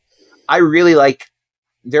did. I really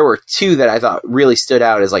there were two that I thought really stood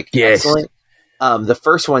out as excellent. The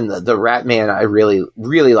first one, the Rat Man, I really,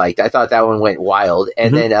 really liked. I thought that one went wild.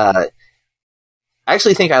 And then I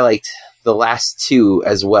actually think I liked the last two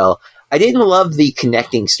as well. I didn't love the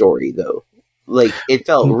connecting story, though. It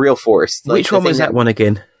felt real forced. Which one was that one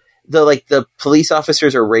again? The police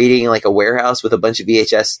officers are raiding a warehouse with a bunch of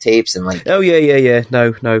VHS tapes and Oh yeah.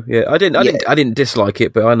 No, yeah. I didn't dislike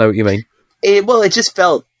it, but I know what you mean. It just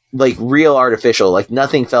felt real artificial.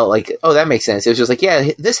 Nothing felt oh, that makes sense. It was just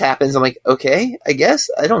yeah, this happens. I'm okay, I guess.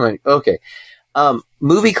 I don't know. Okay.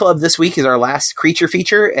 Movie Club this week is our last creature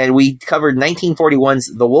feature, and we covered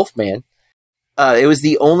 1941's The Wolfman. It was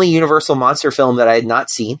the only Universal monster film that I had not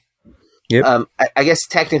seen. Yep. I guess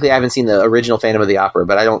technically I haven't seen the original Phantom of the Opera,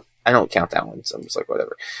 but I don't count that one. So I'm just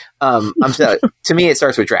whatever. To me, it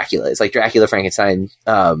starts with Dracula. It's Dracula, Frankenstein,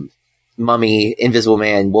 Mummy, Invisible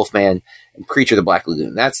Man, Wolfman, and Creature of the Black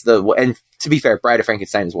Lagoon. And to be fair, Bride of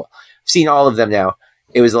Frankenstein as well. I've seen all of them now.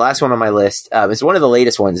 It was the last one on my list. It's one of the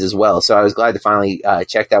latest ones as well. So I was glad to finally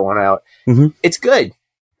check that one out. Mm-hmm. It's good.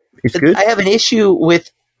 It's good. I have an issue with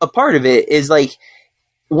a part of it is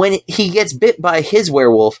when he gets bit by his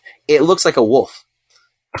werewolf, it looks like a wolf.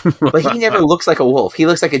 But he never looks like a wolf. He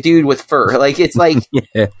looks like a dude with fur.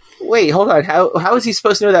 Yeah. Wait, hold on. How is he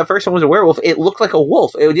supposed to know that first one was a werewolf? It looked like a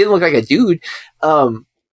wolf. It didn't look like a dude.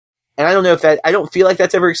 And I don't know if I don't feel like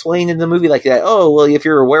that's ever explained in the movie like that. Oh, well, if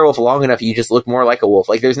you're a werewolf long enough, you just look more like a wolf.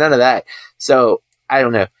 There's none of that. So I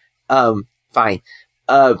don't know. Fine.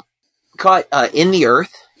 Caught In the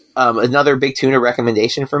Earth. Another big tuna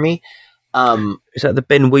recommendation for me. Is that the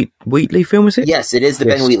Ben Wheatley film, is it? Yes, it is the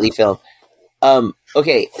Ben Wheatley film.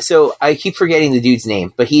 Okay, so I keep forgetting the dude's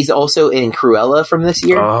name, but he's also in Cruella from this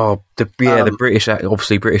year. Oh, the British,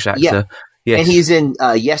 obviously British actor. Yeah. Yes. And he's in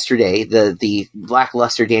Yesterday, the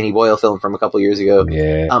lackluster Danny Boyle film from a couple years ago.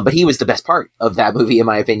 Yeah. But he was the best part of that movie, in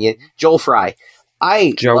my opinion. Joel Fry.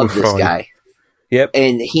 I love this guy. Yep.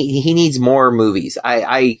 And he needs more movies.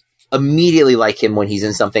 I immediately like him when he's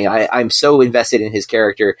in something. I'm so invested in his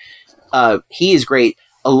character. He is great.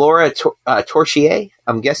 Alora Torchier,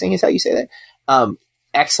 I'm guessing is how you say that.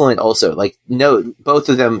 Excellent also. Both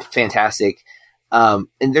of them fantastic. And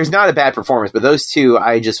there's not a bad performance, but those two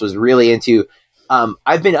I just was really into.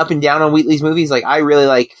 I've been up and down on Wheatley's movies. I really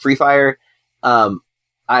like Free Fire.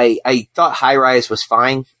 I thought High Rise was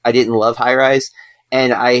fine. I didn't love High Rise.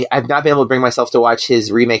 And I've not been able to bring myself to watch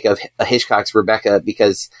his remake of Hitchcock's Rebecca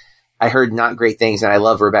because I heard not great things, and I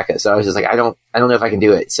love Rebecca. So I was just I don't know if I can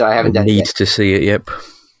do it. So I haven't done it yet. To see it, yep.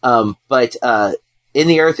 But In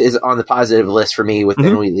the Earth is on the positive list for me with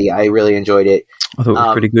Ben Wheatley. I really enjoyed it. I thought it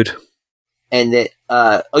was pretty good. And that,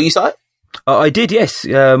 you saw it? I did, yes.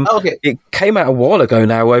 Okay. It came out a while ago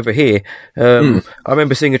now over here. I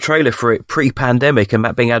remember seeing a trailer for it pre-pandemic and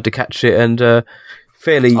Matt being able to catch it, and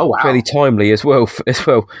fairly timely as well.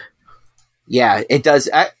 Yeah, it does.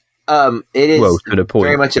 It is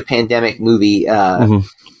very much a pandemic movie.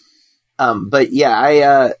 But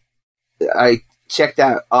yeah, I checked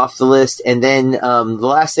that off the list, and then the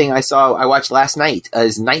last thing I watched last night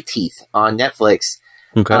is Night Teeth on Netflix.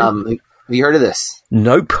 Okay. Have you heard of this?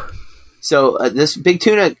 Nope. So this Big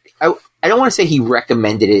Tuna, I don't want to say he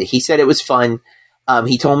recommended it. He said it was fun.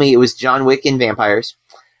 He told me it was John Wick and vampires,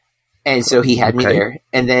 and so he had me there.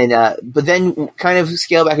 And then, but then kind of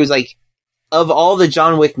scale back. He was like, of all the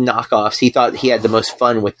John Wick knockoffs, he thought he had the most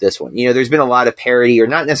fun with this one. There's been a lot of parody, or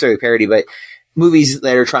not necessarily parody, but movies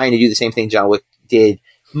that are trying to do the same thing John Wick did,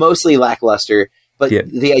 mostly lackluster. But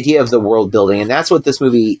the idea of the world building, and that's what this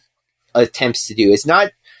movie attempts to do.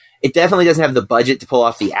 It definitely doesn't have the budget to pull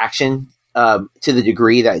off the action to the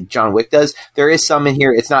degree that John Wick does. There is some in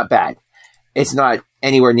here. It's not bad. It's not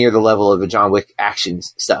anywhere near the level of a John Wick action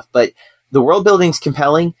stuff. But the world building's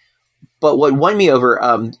compelling. But what won me over,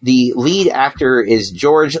 the lead actor is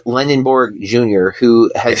George Lendenborg Jr.,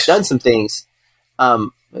 who has done some things.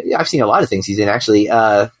 I've seen a lot of things he's in, actually.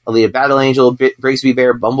 Alita Battle Angel, Brigsby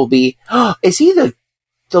Bear, Bumblebee. Is he the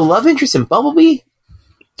love interest in Bumblebee?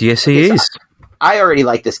 Yes, he is. I already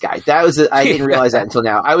like this guy. I didn't realize that until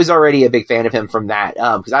now. I was already a big fan of him from that,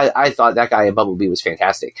 because I thought that guy in Bumblebee was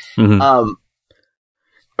fantastic. I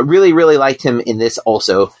really, really liked him in this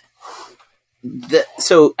also.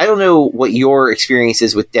 so I don't know what your experience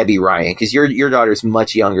is with Debbie Ryan, because your daughter's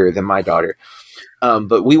much younger than my daughter.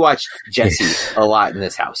 But we watched Jessie a lot in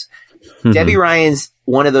this house. Mm-hmm. Debbie Ryan's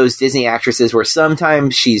one of those Disney actresses where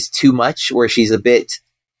sometimes she's too much, where she's a bit,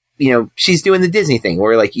 she's doing the Disney thing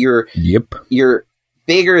where like you're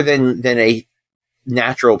bigger than a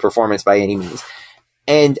natural performance by any means.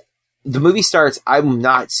 And the movie starts, I'm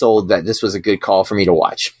not sold that this was a good call for me to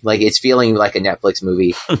watch. Like, it's feeling like a Netflix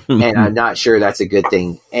movie, and I'm not sure that's a good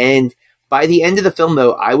thing. And by the end of the film,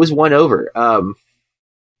 though, I was won over.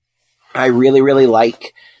 I really, really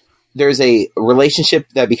like, there's a relationship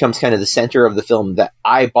that becomes kind of the center of the film that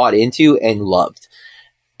I bought into and loved.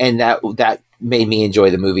 And that made me enjoy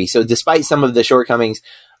the movie. So despite some of the shortcomings,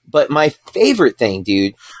 but my favorite thing,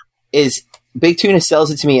 dude, is Big Tuna sells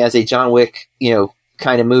it to me as a John Wick,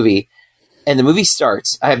 kind of movie. And the movie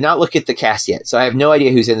starts. I have not looked at the cast yet, so I have no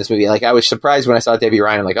idea who's in this movie. Like, I was surprised when I saw Debbie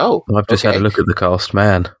Ryan. I'm like, oh, I've just had a look at the cast,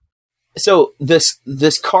 man. So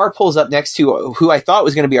this car pulls up next to who I thought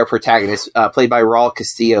was going to be our protagonist, played by Raul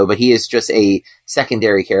Castillo, but he is just a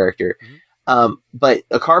secondary character. Mm-hmm. But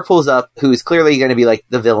a car pulls up who is clearly going to be like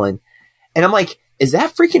the villain, and I'm like, is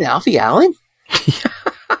that freaking Alfie Allen?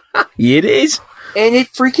 It is. And it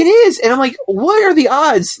freaking is. And I'm like, what are the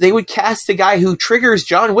odds they would cast the guy who triggers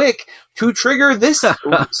John Wick to trigger this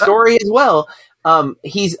story as well?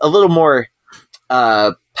 He's a little more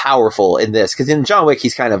powerful in this, because in John Wick,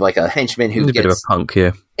 he's kind of like a henchman who gets a bit of a punk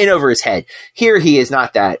here in over his head. Here, he is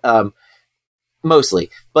not that, mostly.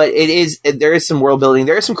 But there is some world building.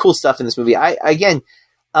 There is some cool stuff in this movie.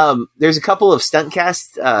 There's a couple of stunt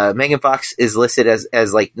casts. Megan Fox is listed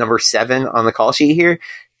as like number 7 on the call sheet here.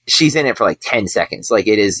 She's in it for like 10 seconds. Like,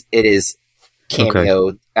 it is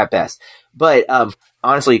cameo at best. But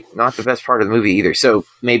honestly, not the best part of the movie either. So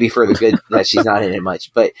maybe for the good that she's not in it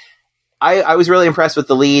much. But I was really impressed with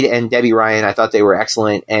the lead and Debbie Ryan. I thought they were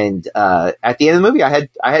excellent. And at the end of the movie, I had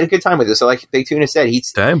a good time with it. So like Big Tuna said, he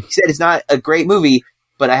said it's not a great movie,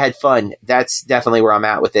 but I had fun. That's definitely where I'm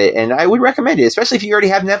at with it. And I would recommend it, especially if you already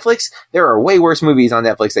have Netflix. There are way worse movies on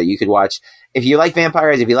Netflix that you could watch. If you like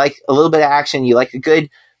vampires, if you like a little bit of action, you like a good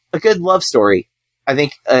love story, I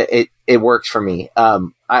think it works for me.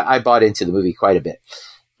 I bought into the movie quite a bit.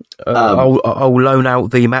 I'll loan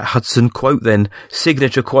out the Matt Hudson quote then,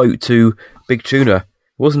 signature quote to Big Tuna.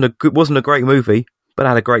 Wasn't a great movie, but I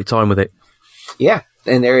had a great time with it. Yeah,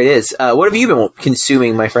 and there it is. What have you been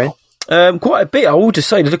consuming, my friend? Quite a bit. I will just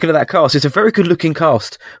say, looking at that cast, it's a very good looking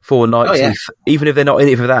cast for Night Thief, even if they're not in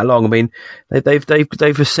it for that long. I mean,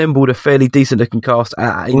 they've assembled a fairly decent looking cast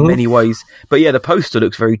in many ways. But yeah, the poster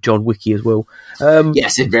looks very John Wicky as well.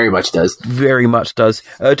 Yes, it very much does. Very much does.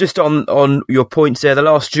 Just on your points there, The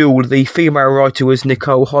Last Duel, the female writer was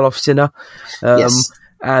Nicole Holofcener. Yes.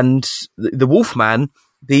 And the Wolfman,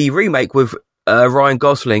 the remake with Ryan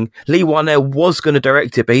Gosling, Lee Whannell was going to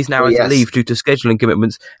direct it, but he's now had to leave due to scheduling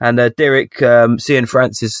commitments, and Derek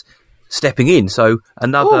Cianfrance stepping in. So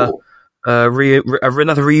another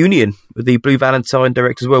reunion with the Blue Valentine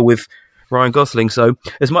director as well with Ryan Gosling. So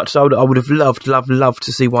as much as I would have loved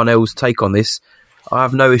to see Whannell's take on this, I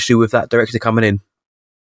have no issue with that director coming in.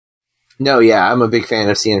 No, yeah, I'm a big fan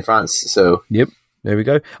of Cianfrance. So yep. There we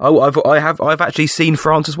go. Oh, I've actually seen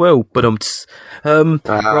France as well, but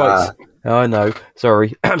right. I know.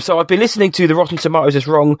 Sorry. So I've been listening to the Rotten Tomatoes is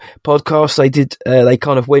Wrong podcast. They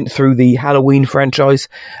kind of went through the Halloween franchise,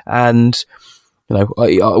 and are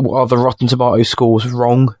the Rotten Tomatoes scores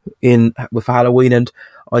wrong with Halloween? And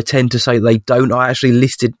I tend to say they don't. I actually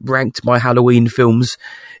ranked my Halloween films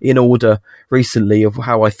in order recently of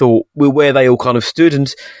how I thought where they all kind of stood,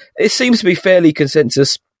 and it seems to be fairly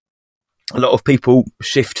consensus. A lot of people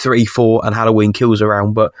shift 3, 4 and Halloween Kills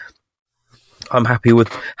around, but I'm happy with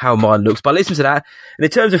how mine looks. But listen to that. And in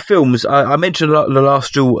terms of films, I mentioned The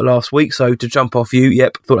Last Duel last week, so to jump off you,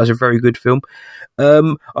 yep, thought that was a very good film.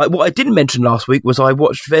 What I didn't mention last week was I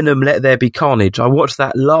watched Venom Let There Be Carnage. I watched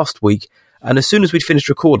that last week, and as soon as we'd finished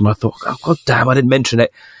recording, I thought, oh, God damn, I didn't mention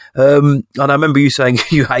it. And I remember you saying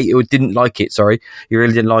you hate it or didn't like it, sorry. You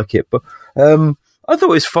really didn't like it. But I thought it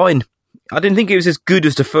was fine. I didn't think it was as good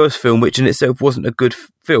as the first film, which in itself wasn't a good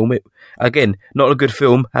film. Again, not a good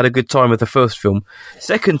film. Had a good time with the first film.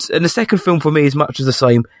 The second film for me is much as the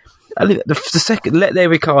same. I think the second Let There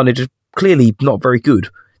Be Carnage is clearly not very good.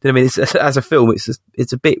 I mean, as a film,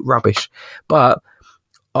 it's a bit rubbish. But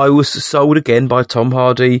I was sold again by Tom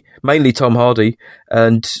Hardy, mainly Tom Hardy,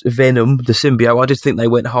 and Venom, the symbiote. I just think they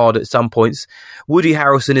went hard at some points. Woody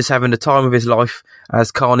Harrelson is having the time of his life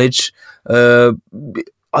as Carnage.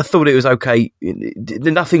 I thought it was okay.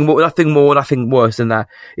 Nothing more, nothing worse than that.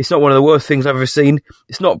 It's not one of the worst things I've ever seen.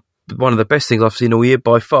 It's not one of the best things I've seen all year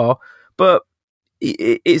by far, but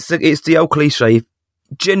it's the old cliche.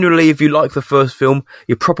 Generally, if you like the first film,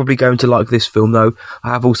 you're probably going to like this film, though. I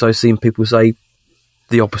have also seen people say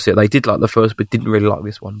the opposite. They did like the first, but didn't really like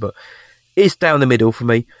this one. But it's down the middle for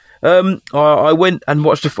me. I went and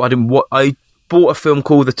watched I bought a film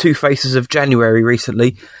called The Two Faces of January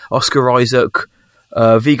recently. Oscar Isaac,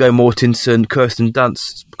 Viggo Mortensen, Kirsten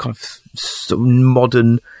Dunst, kind of sort of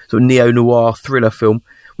modern, sort of neo-noir thriller film,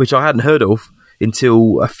 which I hadn't heard of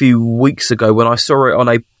until a few weeks ago when I saw it on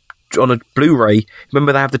a Blu-ray.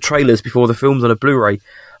 Remember, they have the trailers before the films on a Blu-ray.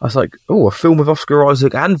 I was like, oh, a film with Oscar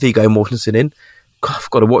Isaac and Viggo Mortensen in. God, I've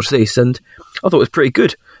got to watch this. And I thought it was pretty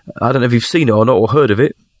good. I don't know if you've seen it or not or heard of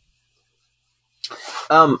it.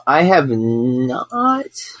 I have not.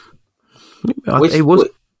 It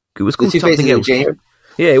was called something else.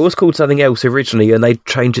 Yeah, it was called something else originally, and they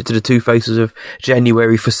changed it to The Two Faces of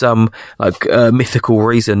January for some mythical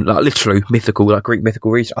reason, like literally mythical, like Greek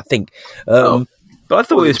mythical reason, I think. But I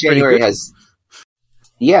thought it was January pretty good.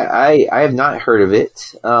 Yeah, I have not heard of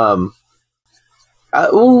it. Now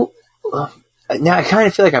I kind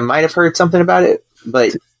of feel like I might have heard something about it,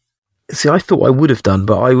 but see, I thought I would have done,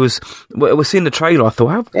 but I was seeing the trailer. I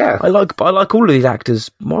thought, I like all of these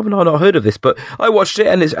actors. Why haven't I not heard of this? But I watched it,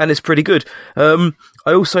 and it's pretty good. I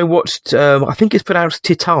also watched. I think it's pronounced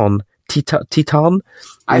Titan. Titan.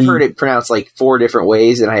 I've heard it pronounced like 4 different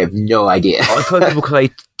ways, and I have no idea. I've heard people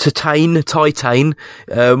say Titan,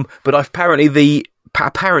 but apparently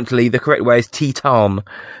the correct way is Titan.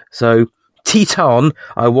 So Titan,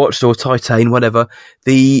 I watched, or Titan, whatever.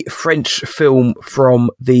 The French film from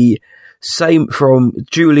Julia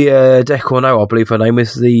Ducournau, I believe her name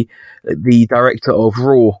is, the director of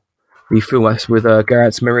Raw, the film with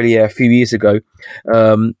Garance Marillier a few years ago.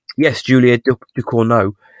 Yes, Julia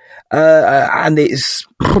Ducournau. And it's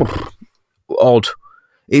odd.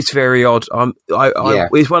 It's very odd.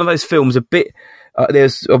 It's one of those films a bit.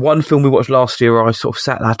 There's one film we watched last year where I sort of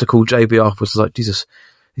sat and had to call JB afterwards. I was like, Jesus,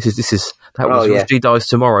 She Dies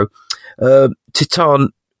Tomorrow.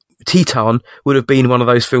 Titan would have been one of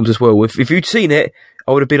those films as well. If you'd seen it,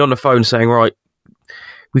 I would have been on the phone saying, right,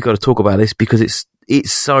 we got to talk about this because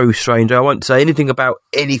it's so strange. I won't say anything about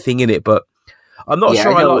anything in it, but I'm not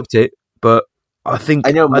sure I liked it, but I think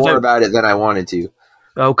I know more about it than I wanted to.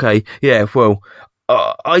 Okay, yeah, well,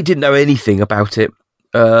 I didn't know anything about it.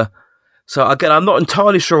 So again, I'm not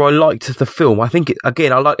entirely sure I liked the film. I think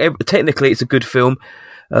technically it's a good film,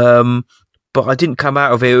 but I didn't come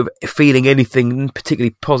out of it feeling anything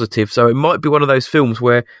particularly positive. So it might be one of those films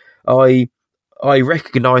where I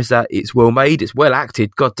recognise that it's well made, it's well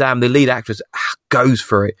acted. God damn, the lead actress goes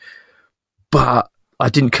for it, but I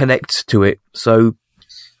didn't connect to it. So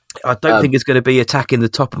I don't think it's going to be attacking the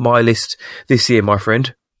top of my list this year, my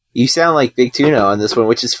friend. You sound like Big Tuna on this one,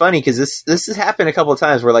 which is funny because this has happened a couple of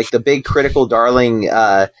times where like the big critical darling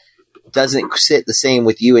doesn't sit the same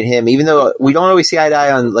with you and him, even though we don't always see eye to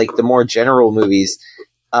eye on like the more general movies.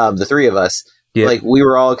 The three of us, like we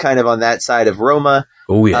were all kind of on that side of Roma.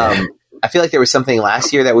 Oh yeah. I feel like there was something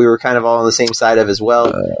last year that we were kind of all on the same side of as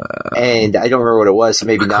well, and I don't remember what it was, so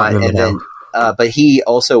maybe not. And then, but he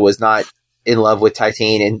also was not in love with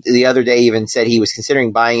Titan, and the other day even said he was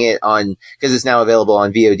considering buying it on, because it's now available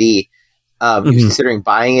on VOD. He was considering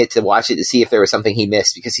buying it to watch it to see if there was something he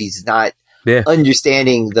missed, because he's not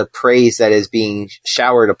understanding the praise that is being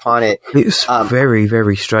showered upon it. It's very,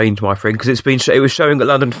 very strange, my friend, because it was showing at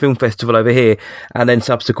London Film Festival over here, and then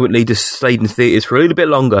subsequently just stayed in theatres for a little bit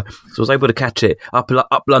longer, so I was able to catch it up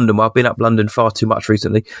London. Well, I've been up London far too much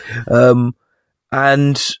recently, and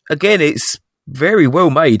again, it's very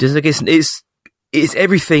well made. It's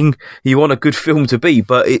everything you want a good film to be,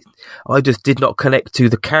 but I just did not connect to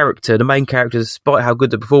the character, the main character, despite how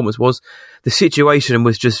good the performance was. The situation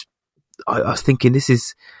was just, I was thinking,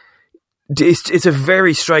 it's a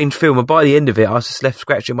very strange film, and by the end of it, I was just left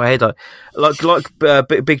scratching my head, like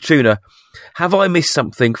Big Tuna. Have I missed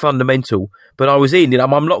something fundamental? But I was in,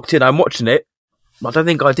 I'm locked in, I'm watching it. I don't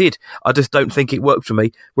think I did. I just don't think it worked for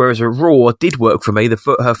me. Whereas Raw did work for me,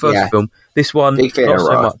 her first film. This one, not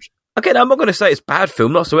so much. Again, I'm not going to say it's a bad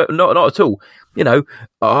film, not at all. You know,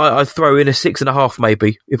 I throw in a 6.5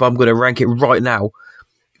 maybe if I'm going to rank it right now.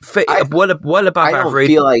 Well above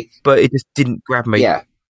average, but it just didn't grab me. Yeah,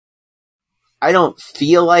 I don't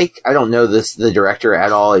feel like, I don't know the director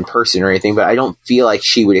at all in person or anything, but I don't feel like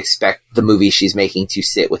she would expect the movie she's making to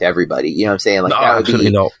sit with everybody. You know what I'm saying? Like, no, that would absolutely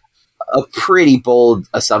be not. A pretty bold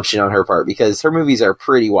assumption on her part, because her movies are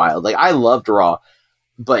pretty wild. Like, I loved Raw,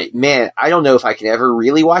 but man, I don't know if I can ever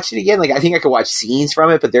really watch it again. Like, I think I could watch scenes from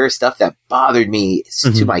it, but there is stuff that bothered me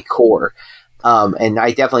to my core. And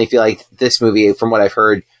I definitely feel like this movie, from what I've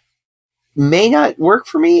heard, may not work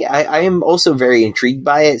for me. I am also very intrigued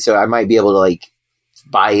by it, so I might be able to like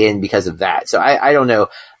buy in because of that. So I don't know.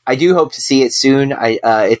 I do hope to see it soon.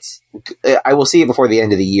 I will see it before the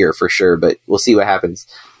end of the year for sure, but we'll see what happens.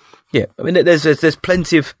 Yeah, I mean, there's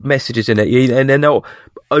plenty of messages in it, and they're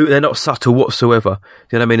not subtle whatsoever.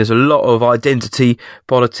 You know what I mean? There's a lot of identity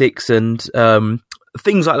politics and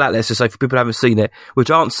things like that. Let's just say for people who haven't seen it, which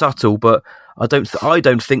aren't subtle, but I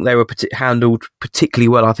don't think they were handled particularly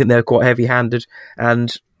well. I think they're quite heavy-handed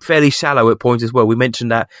and fairly shallow at points as well. We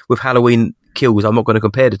mentioned that with Halloween Kills. I'm not going to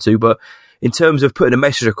compare the two, but in terms of putting a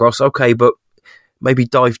message across, okay, but maybe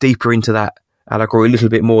dive deeper into that allegory a little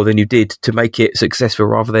bit more than you did to make it successful,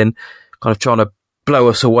 rather than kind of trying to blow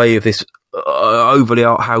us away with this overly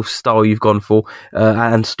art house style you've gone for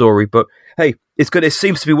and story. But hey, it's good. It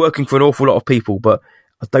seems to be working for an awful lot of people, but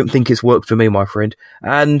I don't think it's worked for me, my friend.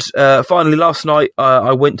 And finally, last night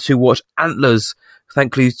I went to watch Antlers.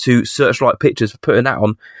 Thank you to Searchlight Pictures for putting that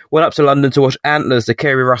on. Went up to London to watch Antlers, the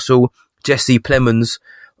Kerry Russell, Jesse Plemons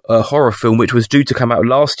horror film, which was due to come out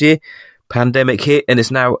last year. Pandemic hit, and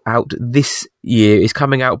it's now out this year. It's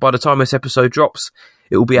coming out by the time this episode drops.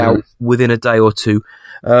 It will be out within a day or two.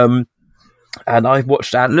 And I've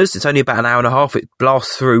watched Antlers. It's only about an hour and a half. It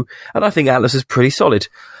blasts through, and I think Antlers is pretty solid.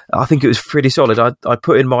 I think it was pretty solid. I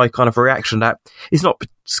put in my kind of reaction that it's not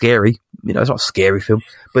scary. You know, it's not a scary film,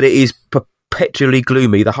 but it is perpetually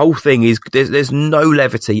gloomy. The whole thing is there's no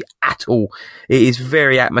levity at all. It is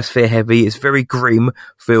very atmosphere heavy. It's very grim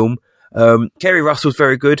film. Kerry Russell's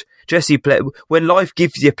very good. When life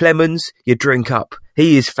gives you Plemons, you drink up.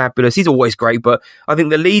 He is fabulous. He's always great, but I think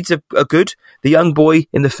the leads are good. The young boy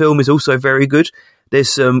in the film is also very good.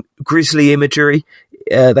 There's some grisly imagery.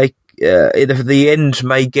 The end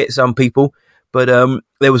may get some people, but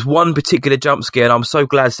there was one particular jump scare, and I'm so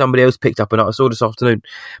glad somebody else picked up on it. I saw this afternoon,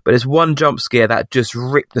 but there's one jump scare that just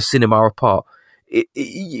ripped the cinema apart.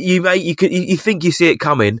 You think you see it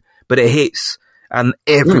coming, but it hits, and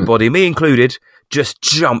everybody, me included, just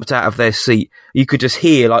jumped out of their seat. You could just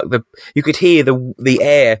hear the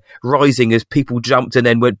air rising as people jumped and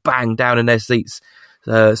then went bang down in their seats.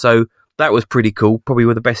 So that was pretty cool.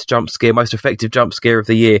 Probably the best jump scare, most effective jump scare of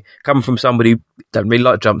the year, coming from somebody who doesn't really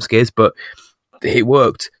like jump scares, but it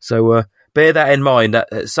worked. So bear that in mind,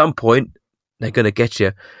 that at some point they're going to get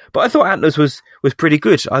you. But I thought Antlers was pretty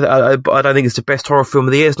good. I don't think it's the best horror film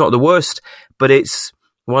of the year. It's not the worst, but it's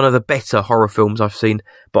one of the better horror films I've seen.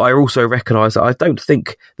 But I also recognise that I don't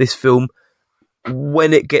think this film,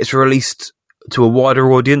 when it gets released to a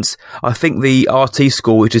wider audience, I think the RT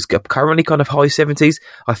score, which is currently kind of high 70s,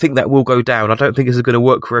 I think that will go down. I don't think it's going to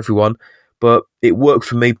work for everyone, but it worked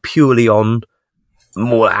for me purely on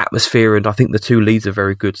more atmosphere, and I think the two leads are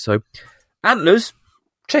very good. So, Antlers,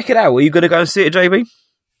 check it out. Are you going to go and see it, JB?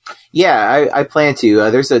 Yeah, I plan to.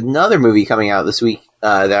 There's another movie coming out this week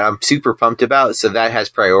that I'm super pumped about, so that has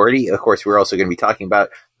priority. Of course, we're also going to be talking about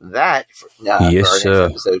that for our next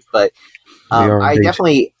episode. But I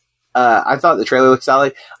definitely, I thought the trailer looked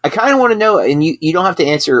solid. I kind of want to know, and you don't have to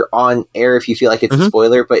answer on air if you feel like it's a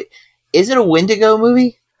spoiler, but is it a Wendigo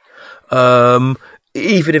movie?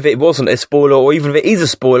 Even if it wasn't a spoiler, or even if it is a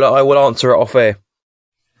spoiler, I will answer it off air.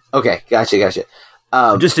 Okay, gotcha.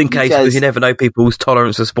 Just in case, because you never know people's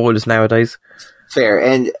tolerance for spoilers nowadays. Fair.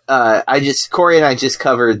 And Corey and I just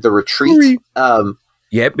covered The Retreat,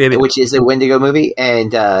 which is a Wendigo movie,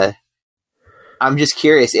 and I'm just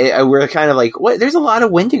curious. We're kind of like, what? There's a lot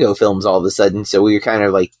of Wendigo films all of a sudden, so we were kind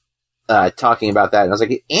of like talking about that, and I was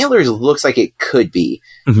like, Antlers looks like it could be,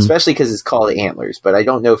 especially because it's called Antlers, but I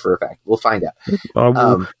don't know for a fact. We'll find out.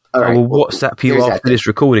 I will WhatsApp you after this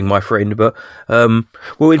recording, my friend. But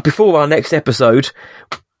before our next episode,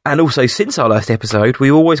 and also since our last episode,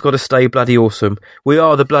 we always got to stay bloody awesome. We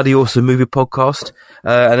are the Bloody Awesome Movie Podcast,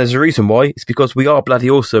 and there's a reason why. It's because we are bloody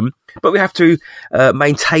awesome, but we have to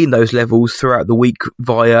maintain those levels throughout the week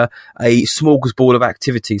via a smorgasbord of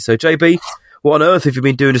activities. So, JB, what on earth have you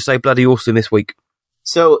been doing to stay bloody awesome this week?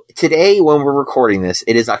 So today, when we're recording this,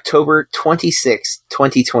 it is October 26th,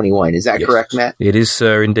 2021. Is that correct, Matt? It is,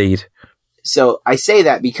 sir, indeed. So I say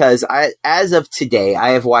that because as of today, I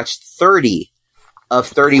have watched 30 of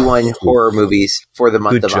 31 horror movies for the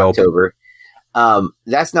month of October.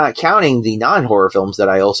 That's not counting the non-horror films that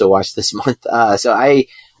I also watched this month. So I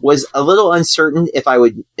was a little uncertain if I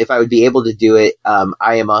would be able to do it.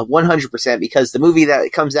 I am 100% because the movie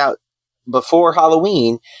that comes out before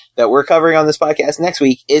Halloween that we're covering on this podcast next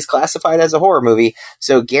week is classified as a horror movie.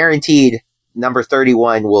 So guaranteed number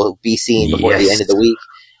 31 will be seen before the end of the week.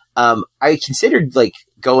 I considered like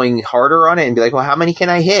going harder on it and be like, well, how many can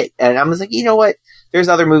I hit? And I'm just like, you know what? There's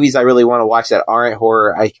other movies I really want to watch that aren't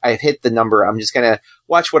horror. I've hit the number. I'm just going to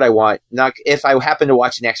watch what I want. Not if I happen to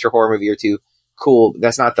watch an extra horror movie or two, cool.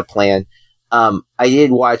 That's not the plan. I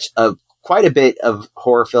did watch quite a bit of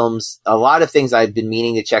horror films. A lot of things I've been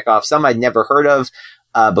meaning to check off. Some I'd never heard of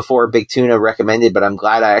before Big Tuna recommended, but I'm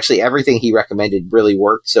glad everything he recommended really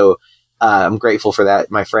worked. So I'm grateful for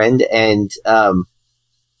that, my friend. And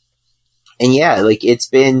yeah, like it's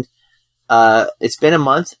been a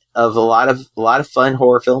month of a lot of fun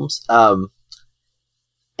horror films.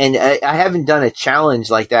 And I haven't done a challenge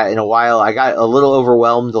like that in a while. I got a little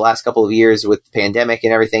overwhelmed the last couple of years with the pandemic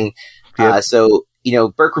and everything. Yep. So,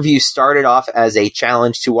 Burke Review started off as a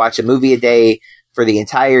challenge to watch a movie a day for the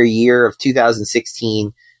entire year of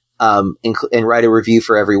 2016, and write a review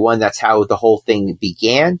for everyone. That's how the whole thing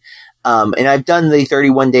began. And I've done the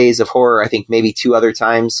 31 days of horror, I think maybe 2 other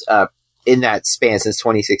times, in that span since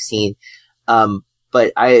 2016.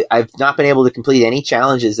 But I've not been able to complete any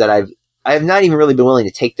challenges that I have not even really been willing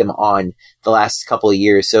to take them on the last couple of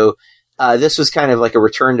years. So, this was kind of like a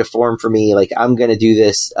return to form for me. Like, I'm going to do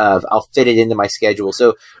this. I'll fit it into my schedule.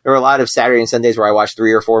 So there were a lot of Saturday and Sundays where I watched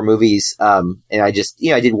 3 or 4 movies. And I just,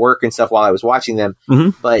 I did work and stuff while I was watching them.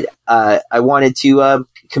 Mm-hmm. But, I wanted to,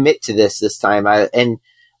 commit to this time. And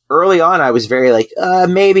early on, I was very like,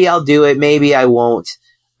 maybe I'll do it. Maybe I won't.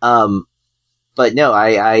 But no,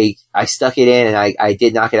 I stuck it in and I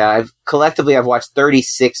did knock it out. I've watched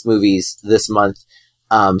 36 movies this month.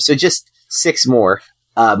 So just 6 more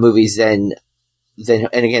movies than and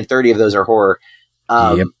again 30 of those are horror.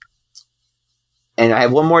 Yep. And I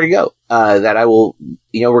have 1 more to go that I will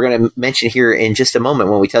we're going to mention here in just a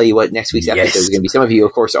moment when we tell you what next week's episode is going to be. Some of you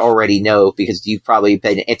of course already know because you've probably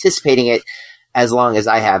been anticipating it as long as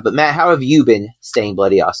I have. But Matt, how have you been staying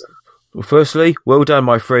bloody awesome? Well, firstly, well done,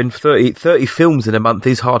 my friend. 30 films in a month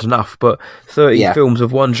is hard enough, but 30 films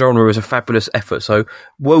of one genre is a fabulous effort. So,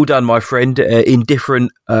 well done, my friend, in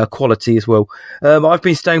different quality as well. I've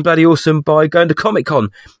been staying bloody awesome by going to Comic Con.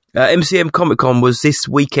 MCM Comic Con was this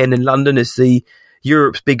weekend in London. It's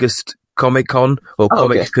Europe's biggest Comic Con or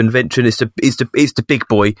comics convention. It's the big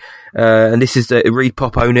boy, and this is the Reed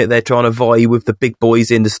Pop own it. They're trying to vie with the big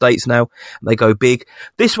boys in the States now. They go big.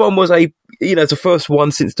 This one was it's the first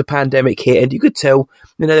one since the pandemic hit, and you could tell,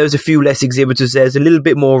 there was a few less exhibitors. There's a little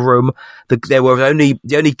bit more room. The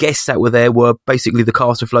only guests that were there were basically the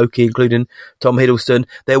cast of Loki, including Tom Hiddleston.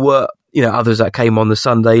 There were, others that came on the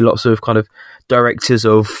Sunday, lots of kind of directors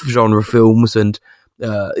of genre films, and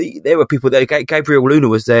there were people there. Gabriel Luna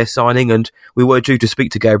was there signing, and we were due to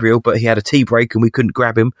speak to Gabriel, but he had a tea break and we couldn't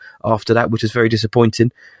grab him after that, which was very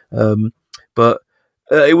disappointing. But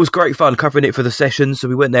it was great fun covering it for the session. So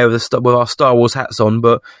we went there with our Star Wars hats on,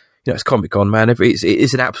 but it's Comic-Con, man.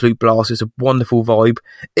 It's an absolute blast. It's a wonderful vibe.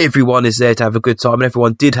 Everyone is there to have a good time, and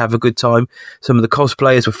everyone did have a good time. Some of the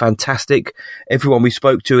cosplayers were fantastic. Everyone we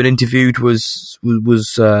spoke to and interviewed was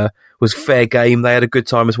fair game. They had a good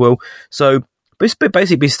time as well. So it's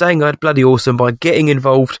basically been staying bloody awesome by getting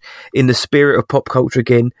involved in the spirit of pop culture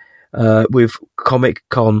again with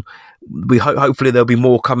Comic-Con. We hopefully there'll be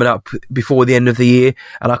more coming up before the end of the year,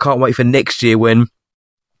 and I can't wait for next year when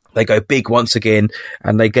they go big once again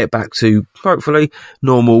and they get back to hopefully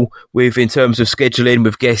normal in terms of scheduling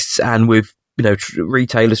with guests and with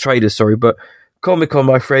traders. But Comic-Con,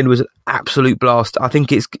 my friend, was an absolute blast. I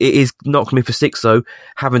think it is knocked me for 6 though,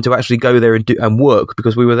 having to actually go there and work,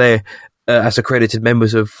 because we were there as accredited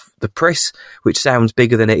members of the press, which sounds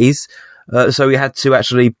bigger than it is. So we had to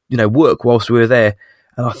actually work whilst we were there.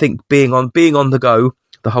 And I think being on the go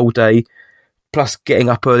the whole day, plus getting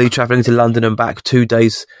up early, travelling to London and back 2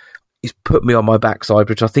 days, it's put me on my backside,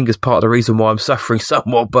 which I think is part of the reason why I'm suffering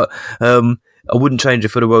somewhat. But I wouldn't change it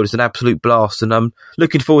for the world. It's an absolute blast. And I'm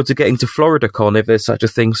looking forward to getting to Florida Con, if there's such a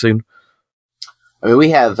thing, soon. I mean, we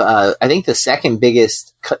have, I think the second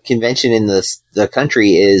biggest convention in the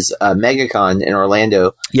country is MegaCon in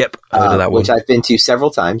Orlando. Yep, I heard of that one. Which I've been to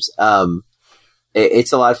several times.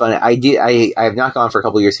 It's a lot of fun. I have not gone for a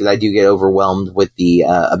couple of years because I do get overwhelmed with the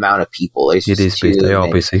amount of people. It is busy. They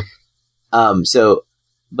are busy.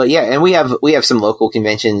 But yeah, and we have some local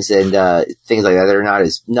conventions and things like that that are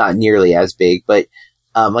not nearly as big. But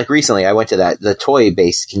like recently, I went to the toy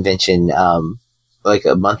based convention like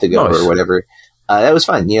a month ago or whatever. That was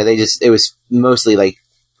fun. It was mostly like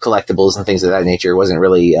collectibles and things of that nature. It wasn't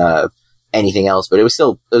really anything else, but it was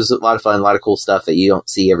a lot of fun, a lot of cool stuff that you don't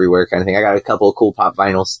see everywhere kind of thing. I got a couple of cool pop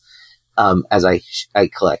vinyls as I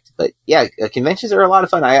collect. But yeah, conventions are a lot of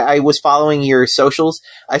fun. I was following your socials.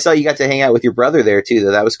 I saw you got to hang out with your brother there too,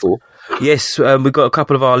 though. That was cool. Yes, we've got a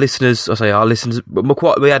couple of our listeners. I say our listeners,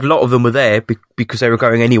 but we had a lot of them were there because they were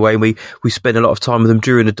going anyway, and we spent a lot of time with them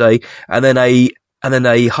during the day. And then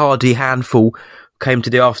a hardy handful came to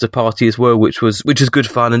the after party as well, which was good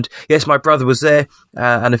fun. And yes, my brother was there,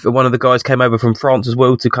 and if one of the guys came over from France as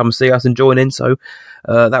well to come see us and join in, so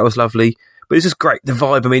that was lovely. But it's just great, the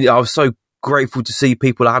vibe. I mean, I was so grateful to see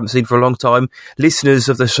people I haven't seen for a long time, listeners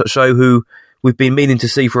of the show who we've been meaning to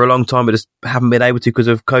see for a long time but just haven't been able to because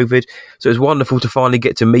of COVID. So it's wonderful to finally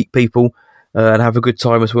get to meet people and have a good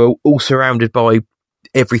time as well, all surrounded by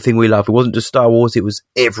everything we love. It wasn't just Star Wars, it was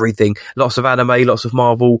everything. Lots of anime, lots of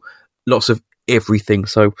Marvel, lots of everything.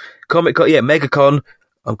 So Comic-Con, yeah, MegaCon,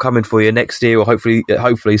 I'm coming for you next year, or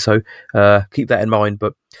hopefully. So keep that in mind.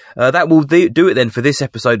 But that will do it then for this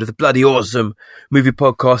episode of the Bloody Awesome Movie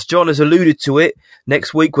Podcast. John has alluded to it.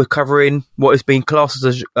 Next week we're covering what has been classed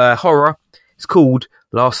as a horror. It's called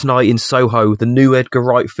Last Night in Soho, the new Edgar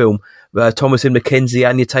Wright film. Thomasin McKenzie,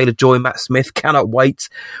 Anya Taylor-Joy, Matt Smith. Cannot wait.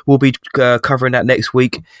 We'll be covering that next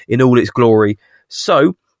week in all its glory.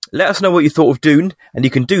 So let us know what you thought of Dune, and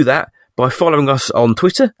you can do that by following us on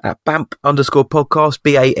Twitter at BAMP_podcast,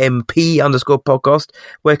 BAMP_podcast.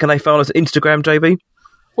 Where can they find us? Instagram, JB?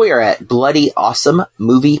 We are at Bloody Awesome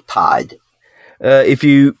Movie Pod. If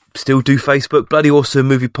you still do Facebook, Bloody Awesome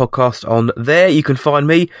Movie Podcast on there. You can find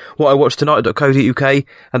me, whatIwatchdtonight.co.uk,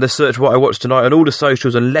 and the search What I Watched Tonight on all the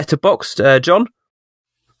socials and Letterboxd. John?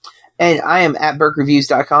 And I am at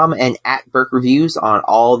BurkeReviews.com and at BurkeReviews on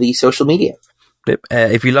all the social media.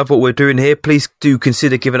 If you love what we're doing here, please do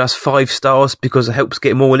consider giving us 5 stars, because it helps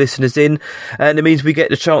get more listeners in, and it means we get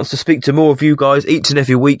the chance to speak to more of you guys each and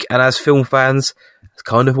every week. And as film fans, that's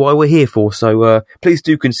kind of why we're here for. So please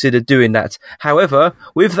do consider doing that. However,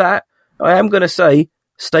 with that, I am going to say,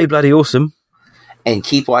 stay bloody awesome and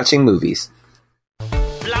keep watching movies.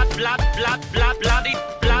 Blood, blood, blood, blood, bloody,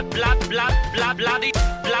 blood, blood, blood, blood, bloody,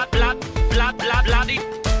 blood, blood, blood, blood, bloody,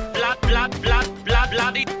 blood, blood, blood, blood,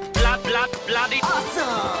 bloody. Bloody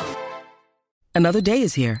awesome. Another day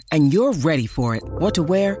is here, and you're ready for it. What to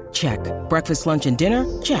wear? Check. Breakfast, lunch, and dinner?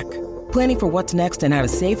 Check. Planning for what's next and how to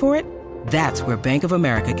save for it? That's where Bank of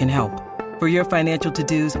America can help. For your financial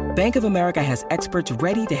to-dos, Bank of America has experts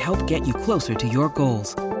ready to help get you closer to your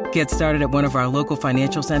goals. Get started at one of our local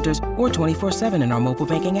financial centers or 24/7 in our mobile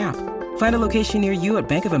banking app. Find a location near you at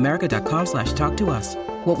bankofamerica.com/talktous.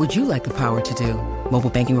 What would you like the power to do?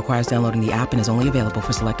 Mobile banking requires downloading the app and is only available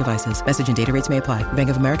for select devices. Message and data rates may apply. Bank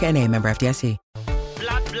of America NA, member FDIC.